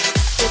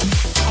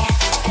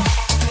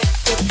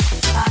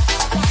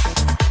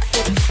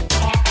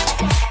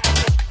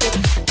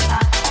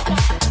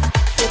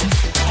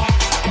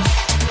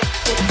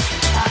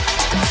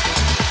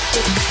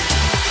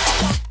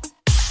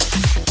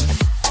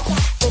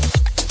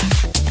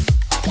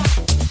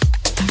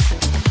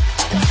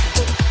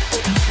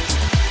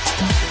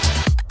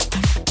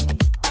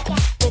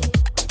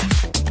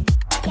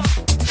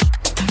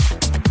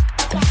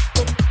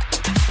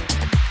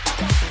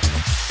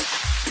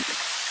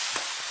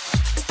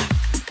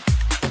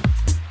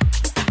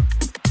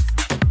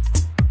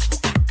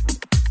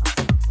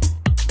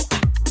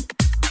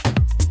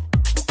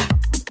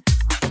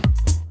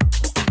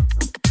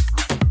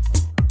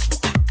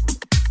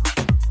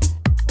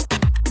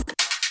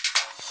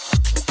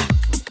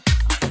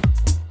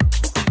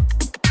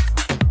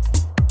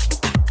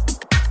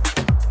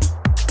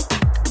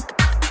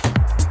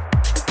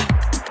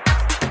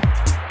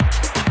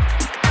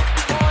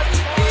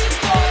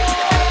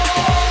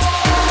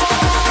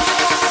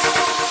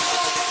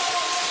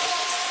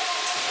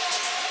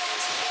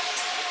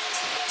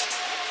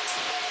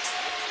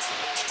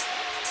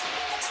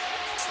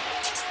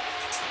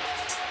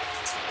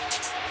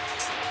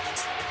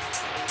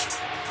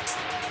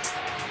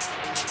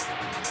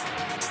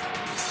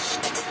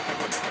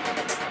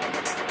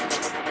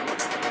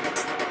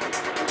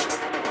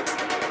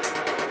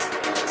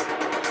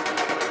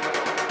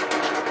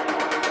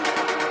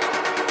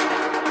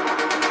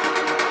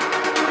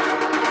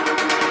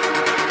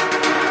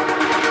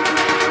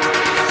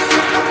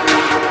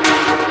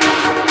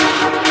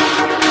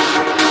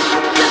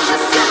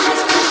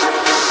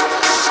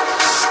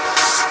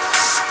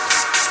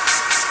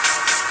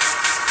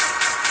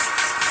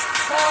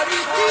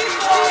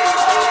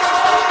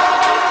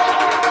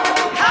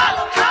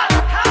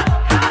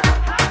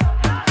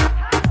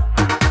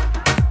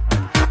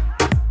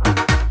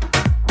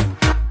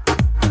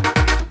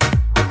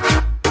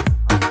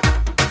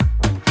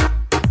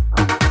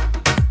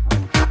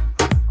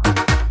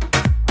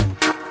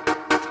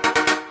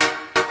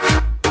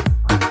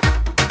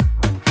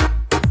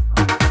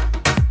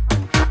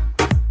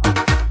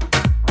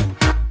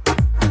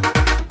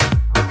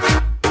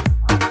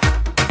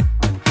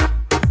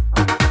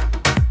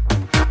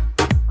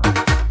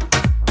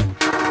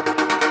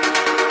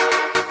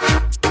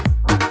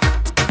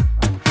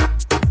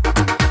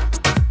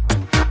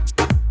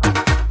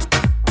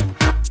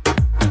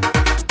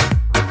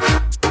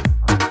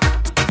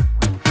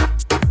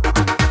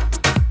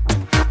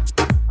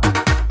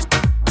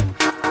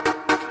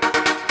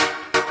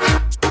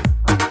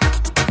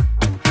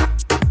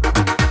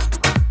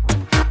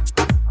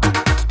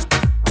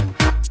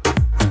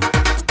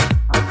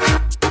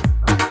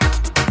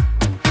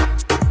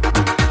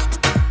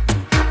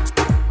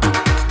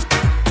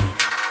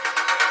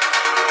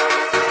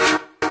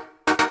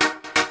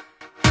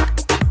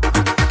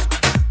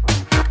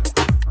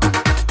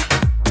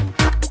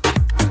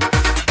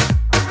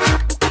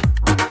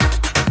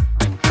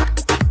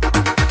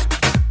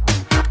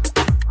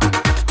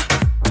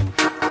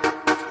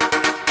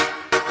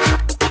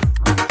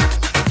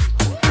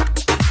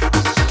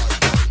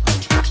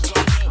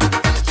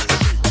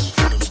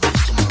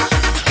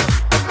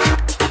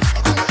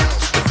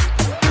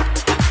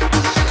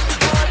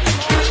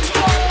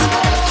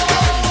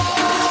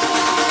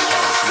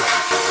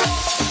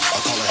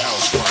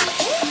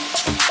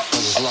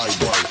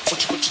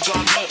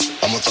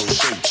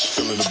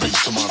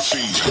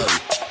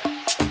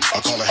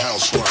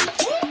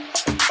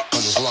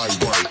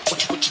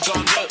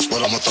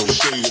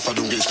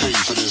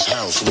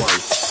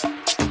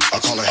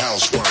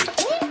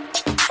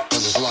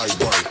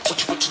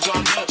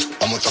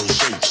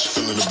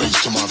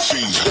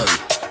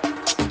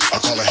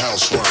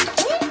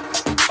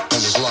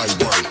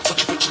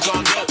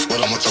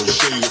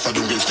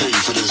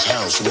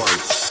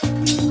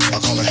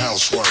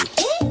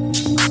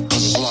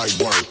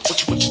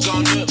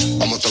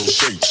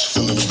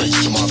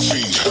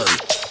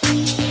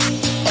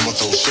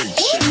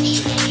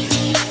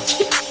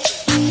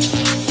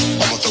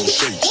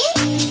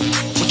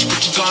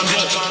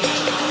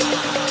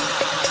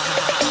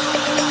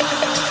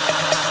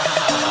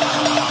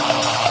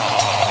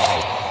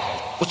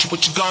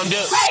 What you gonna do?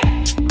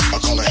 I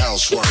call it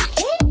housework,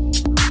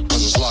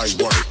 cause it's light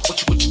work. What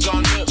you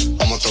gonna do?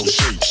 I'ma throw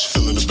shapes,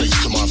 feeling the bass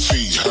till my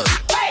feet hurt.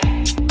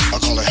 I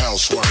call it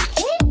housework,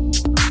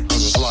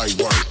 cause it's light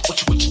work. What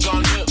you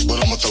gonna do?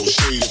 But I'ma throw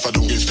shade if I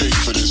don't get paid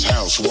for this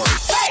housework.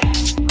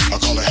 I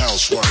call it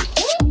housework,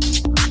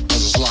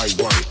 cause it's light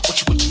work.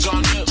 What you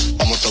gonna do?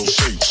 I'ma throw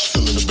shapes,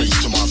 feeling the bass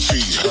till my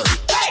feet hurt.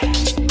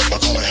 I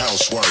call it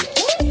housework,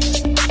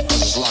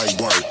 cause it's light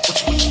work. What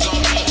you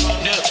gonna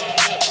do?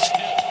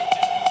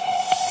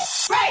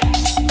 Right.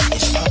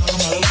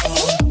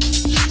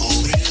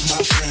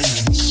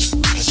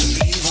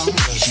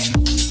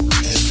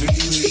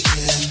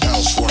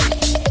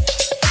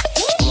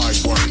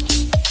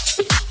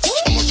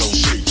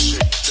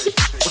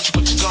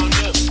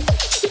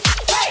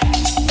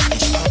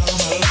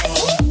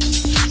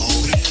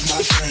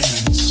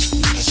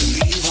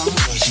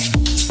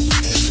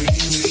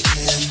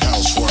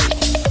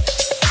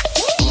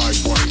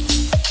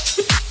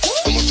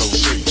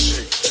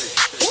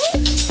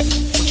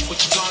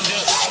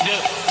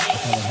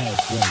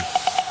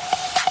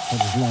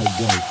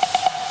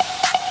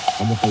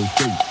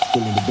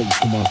 bass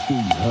to my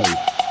feet, hey.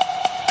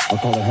 I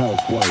call it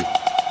housework,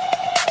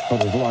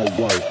 cause it's light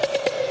work.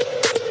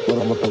 But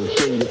I'ma throw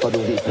shade if I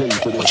don't get paid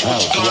for this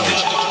housework.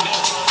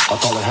 I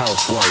call it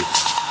housework,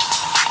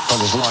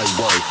 cause it's light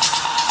work.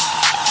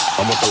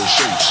 I'ma throw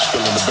shapes,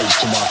 filling the bass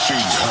to my feet,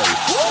 hey.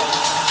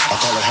 I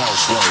call it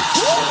housework,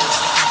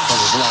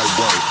 cause it's light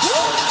work.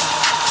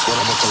 But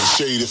I'ma throw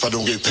shade if I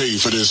don't get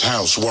paid for this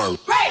housework.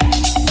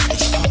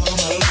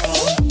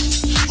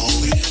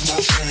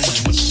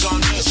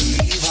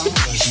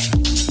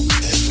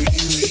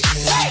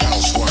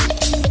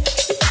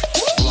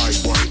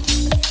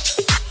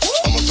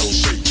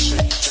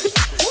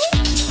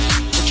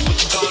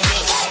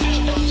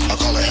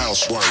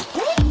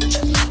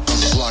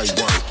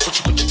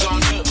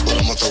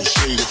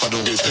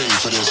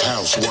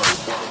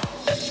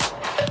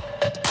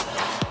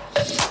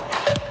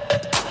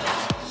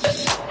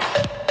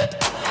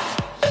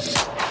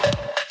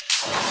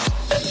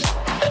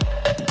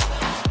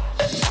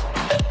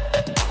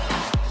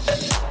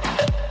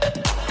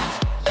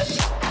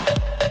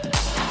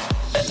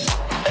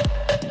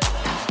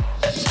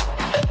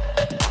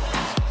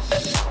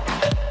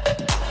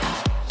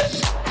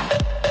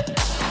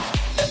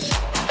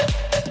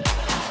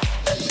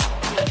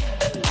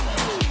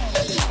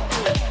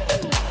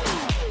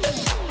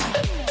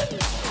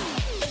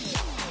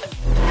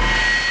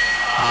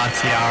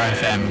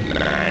 RTR-FM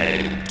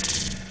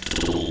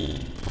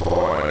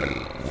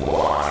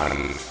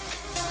 9.1.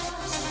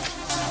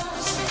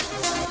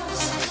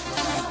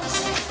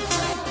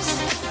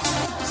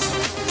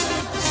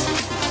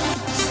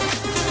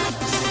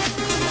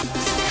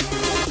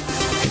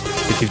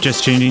 If you've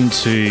just tuned in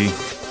to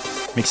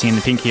Mixing in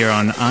the Pink here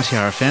on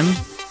RTR-FM,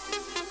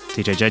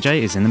 DJ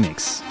JJ is in the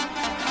mix.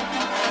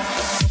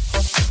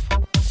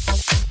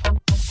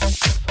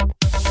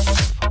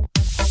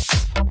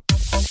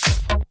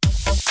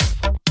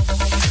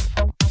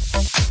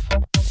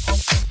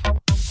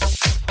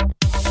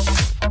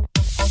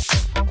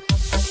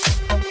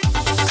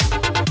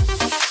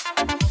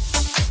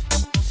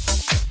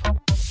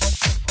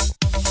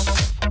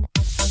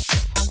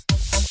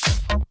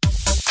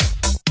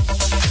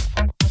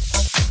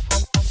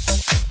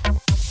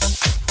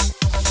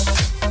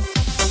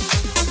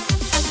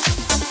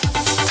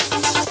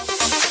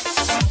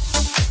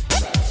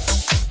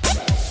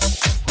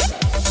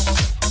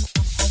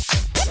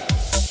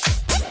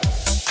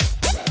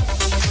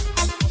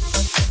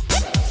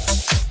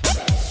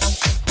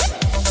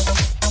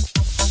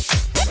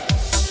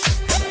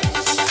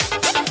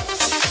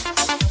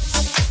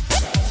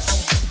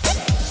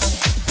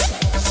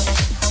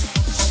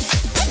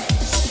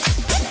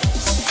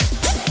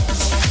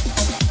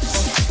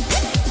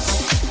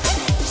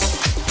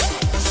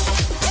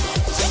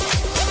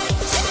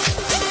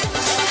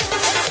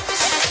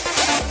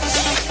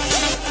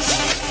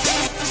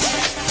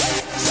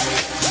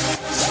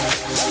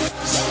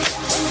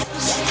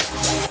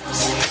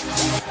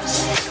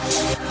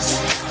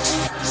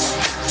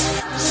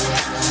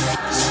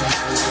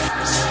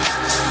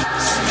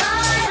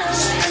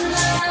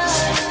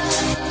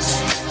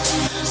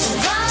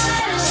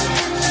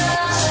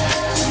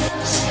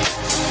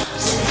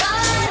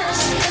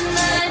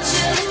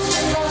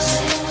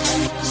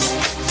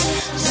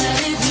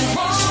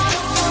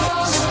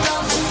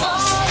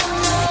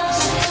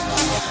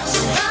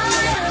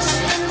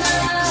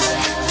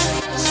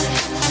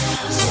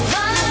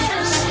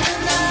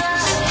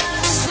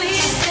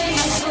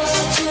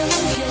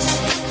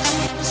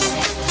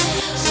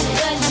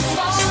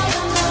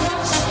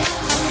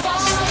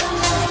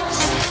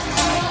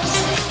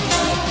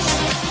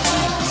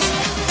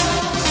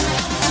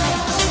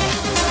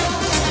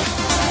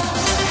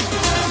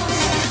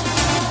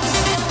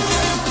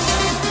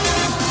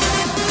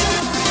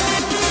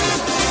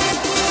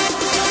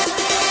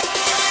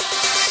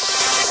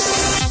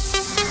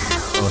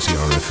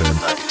 RTR-FM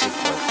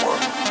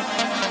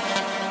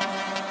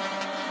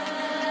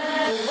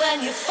 92.1.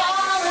 When you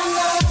fall in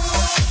love.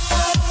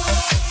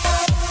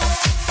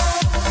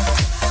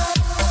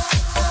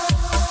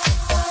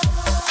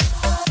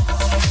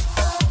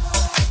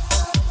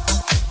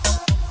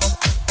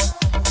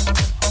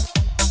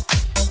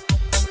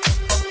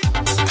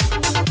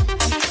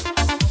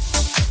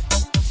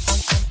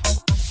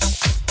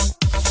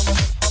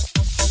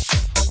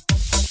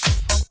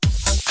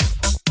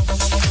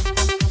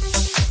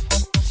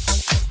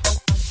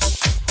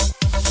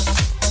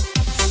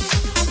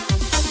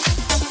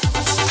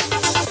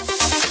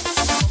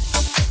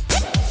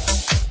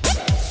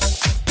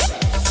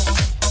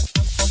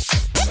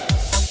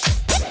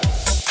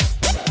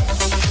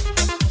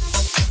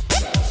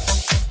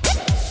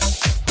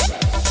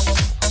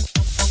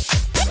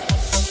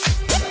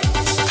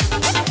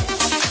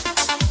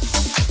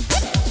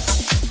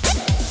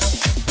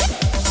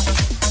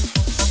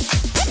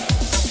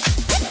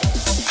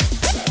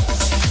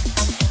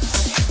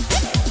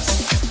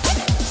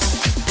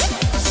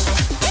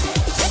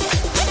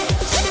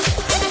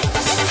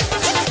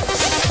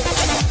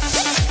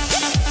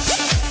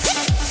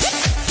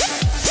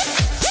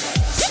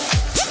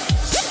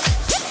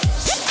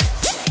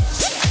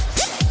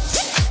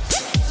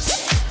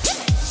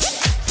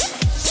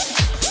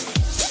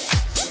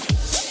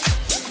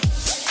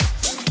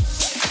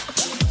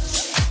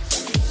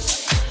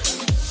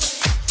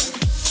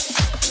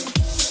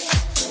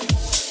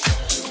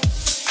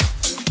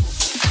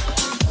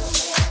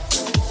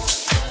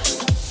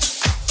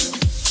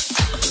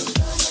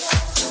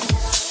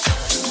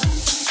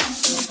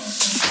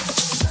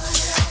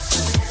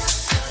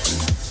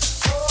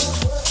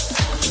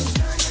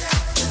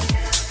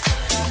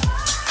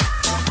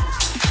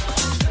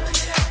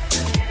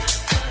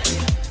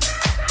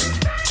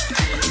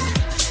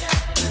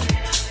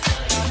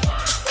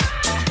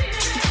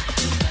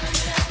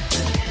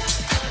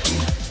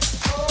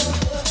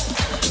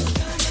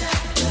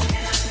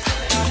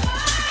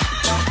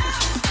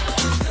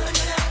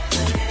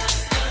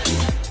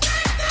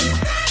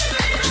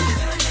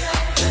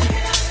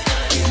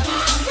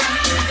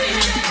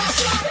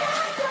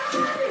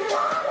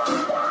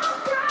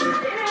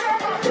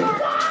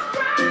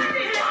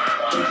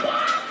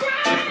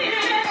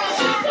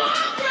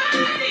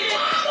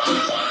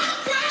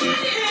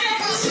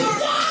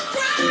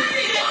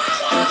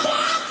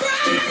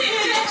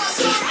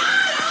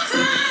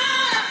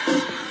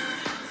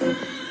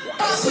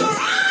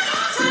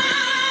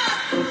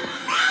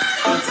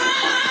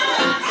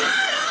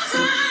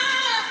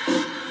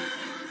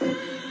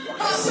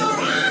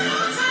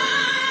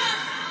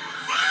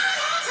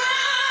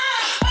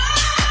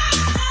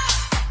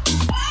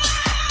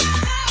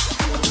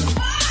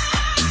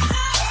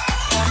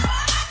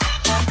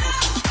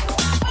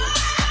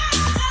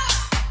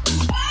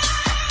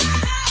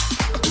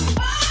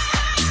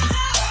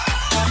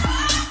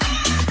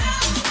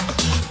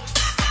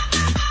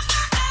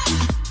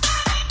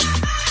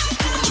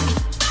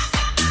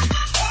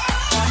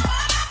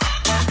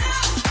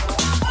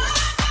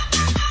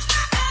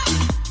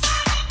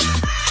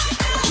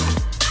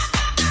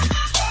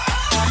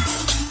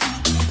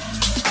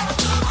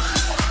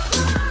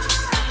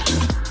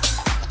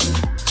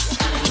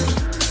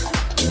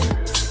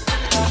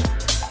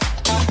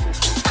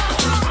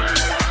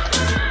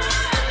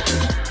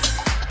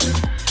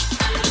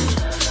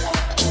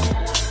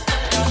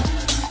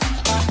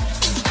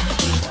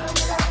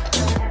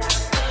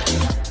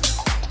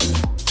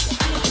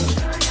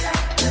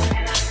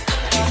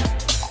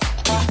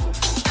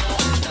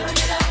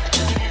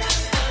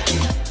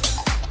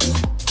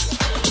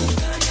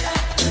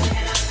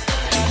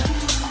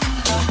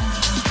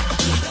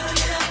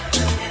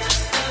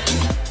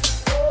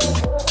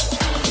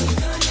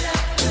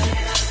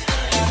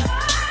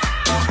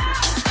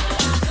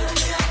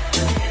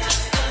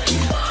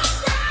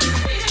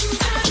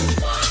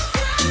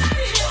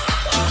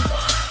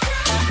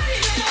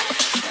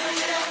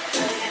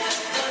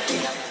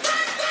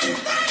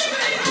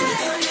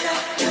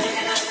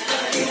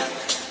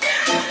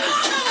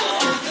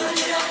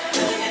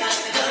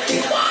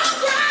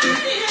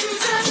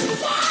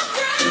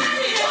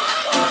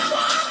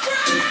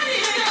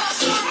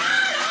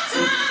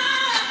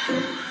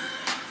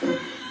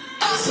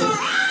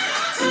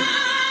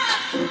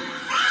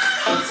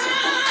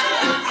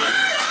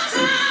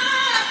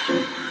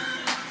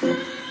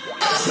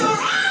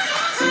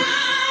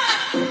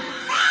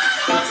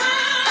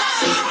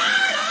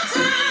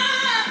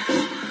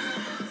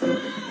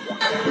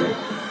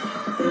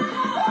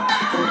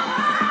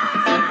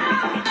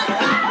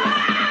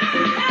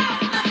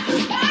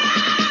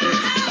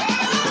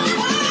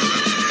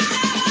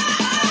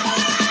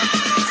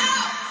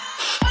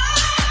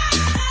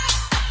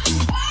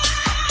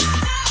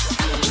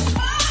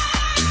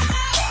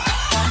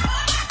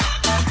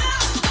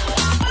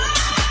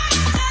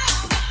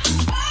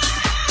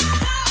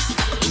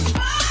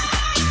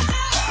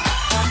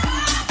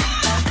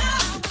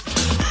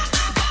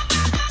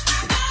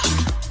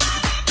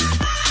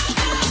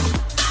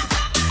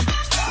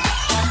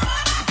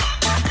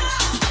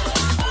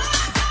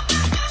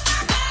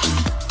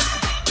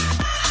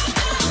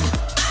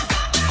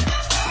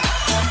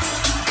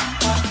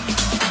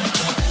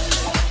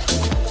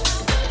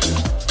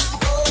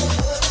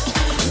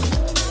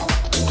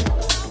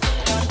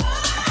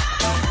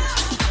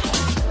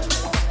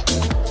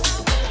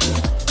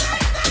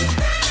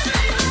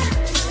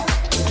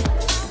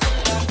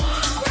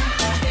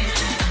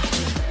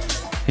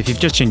 If you've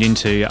just tuned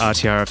into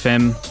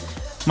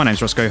RTR-FM, my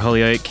name's Roscoe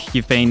Hollyoake.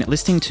 You've been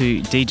listening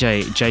to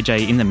DJ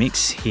JJ in the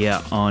Mix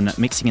here on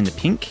Mixing in the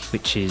Pink,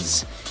 which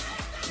is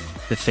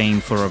the theme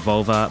for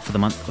Revolver for the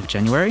month of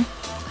January.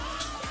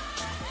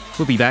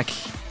 We'll be back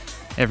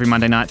every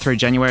Monday night through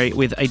January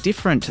with a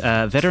different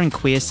veteran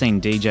queer scene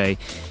DJ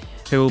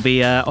who will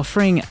be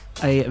offering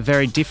a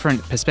very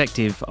different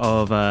perspective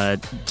of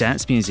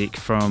dance music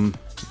from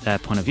their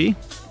point of view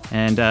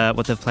and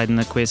what they've played in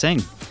the queer scene.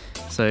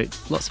 So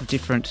lots of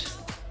different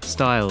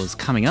styles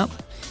coming up.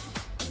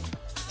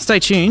 Stay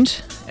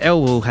tuned.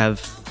 Elle will have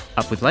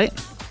Up With Late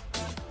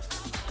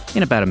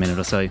in about a minute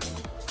or so.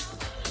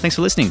 Thanks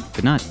for listening.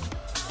 Good night.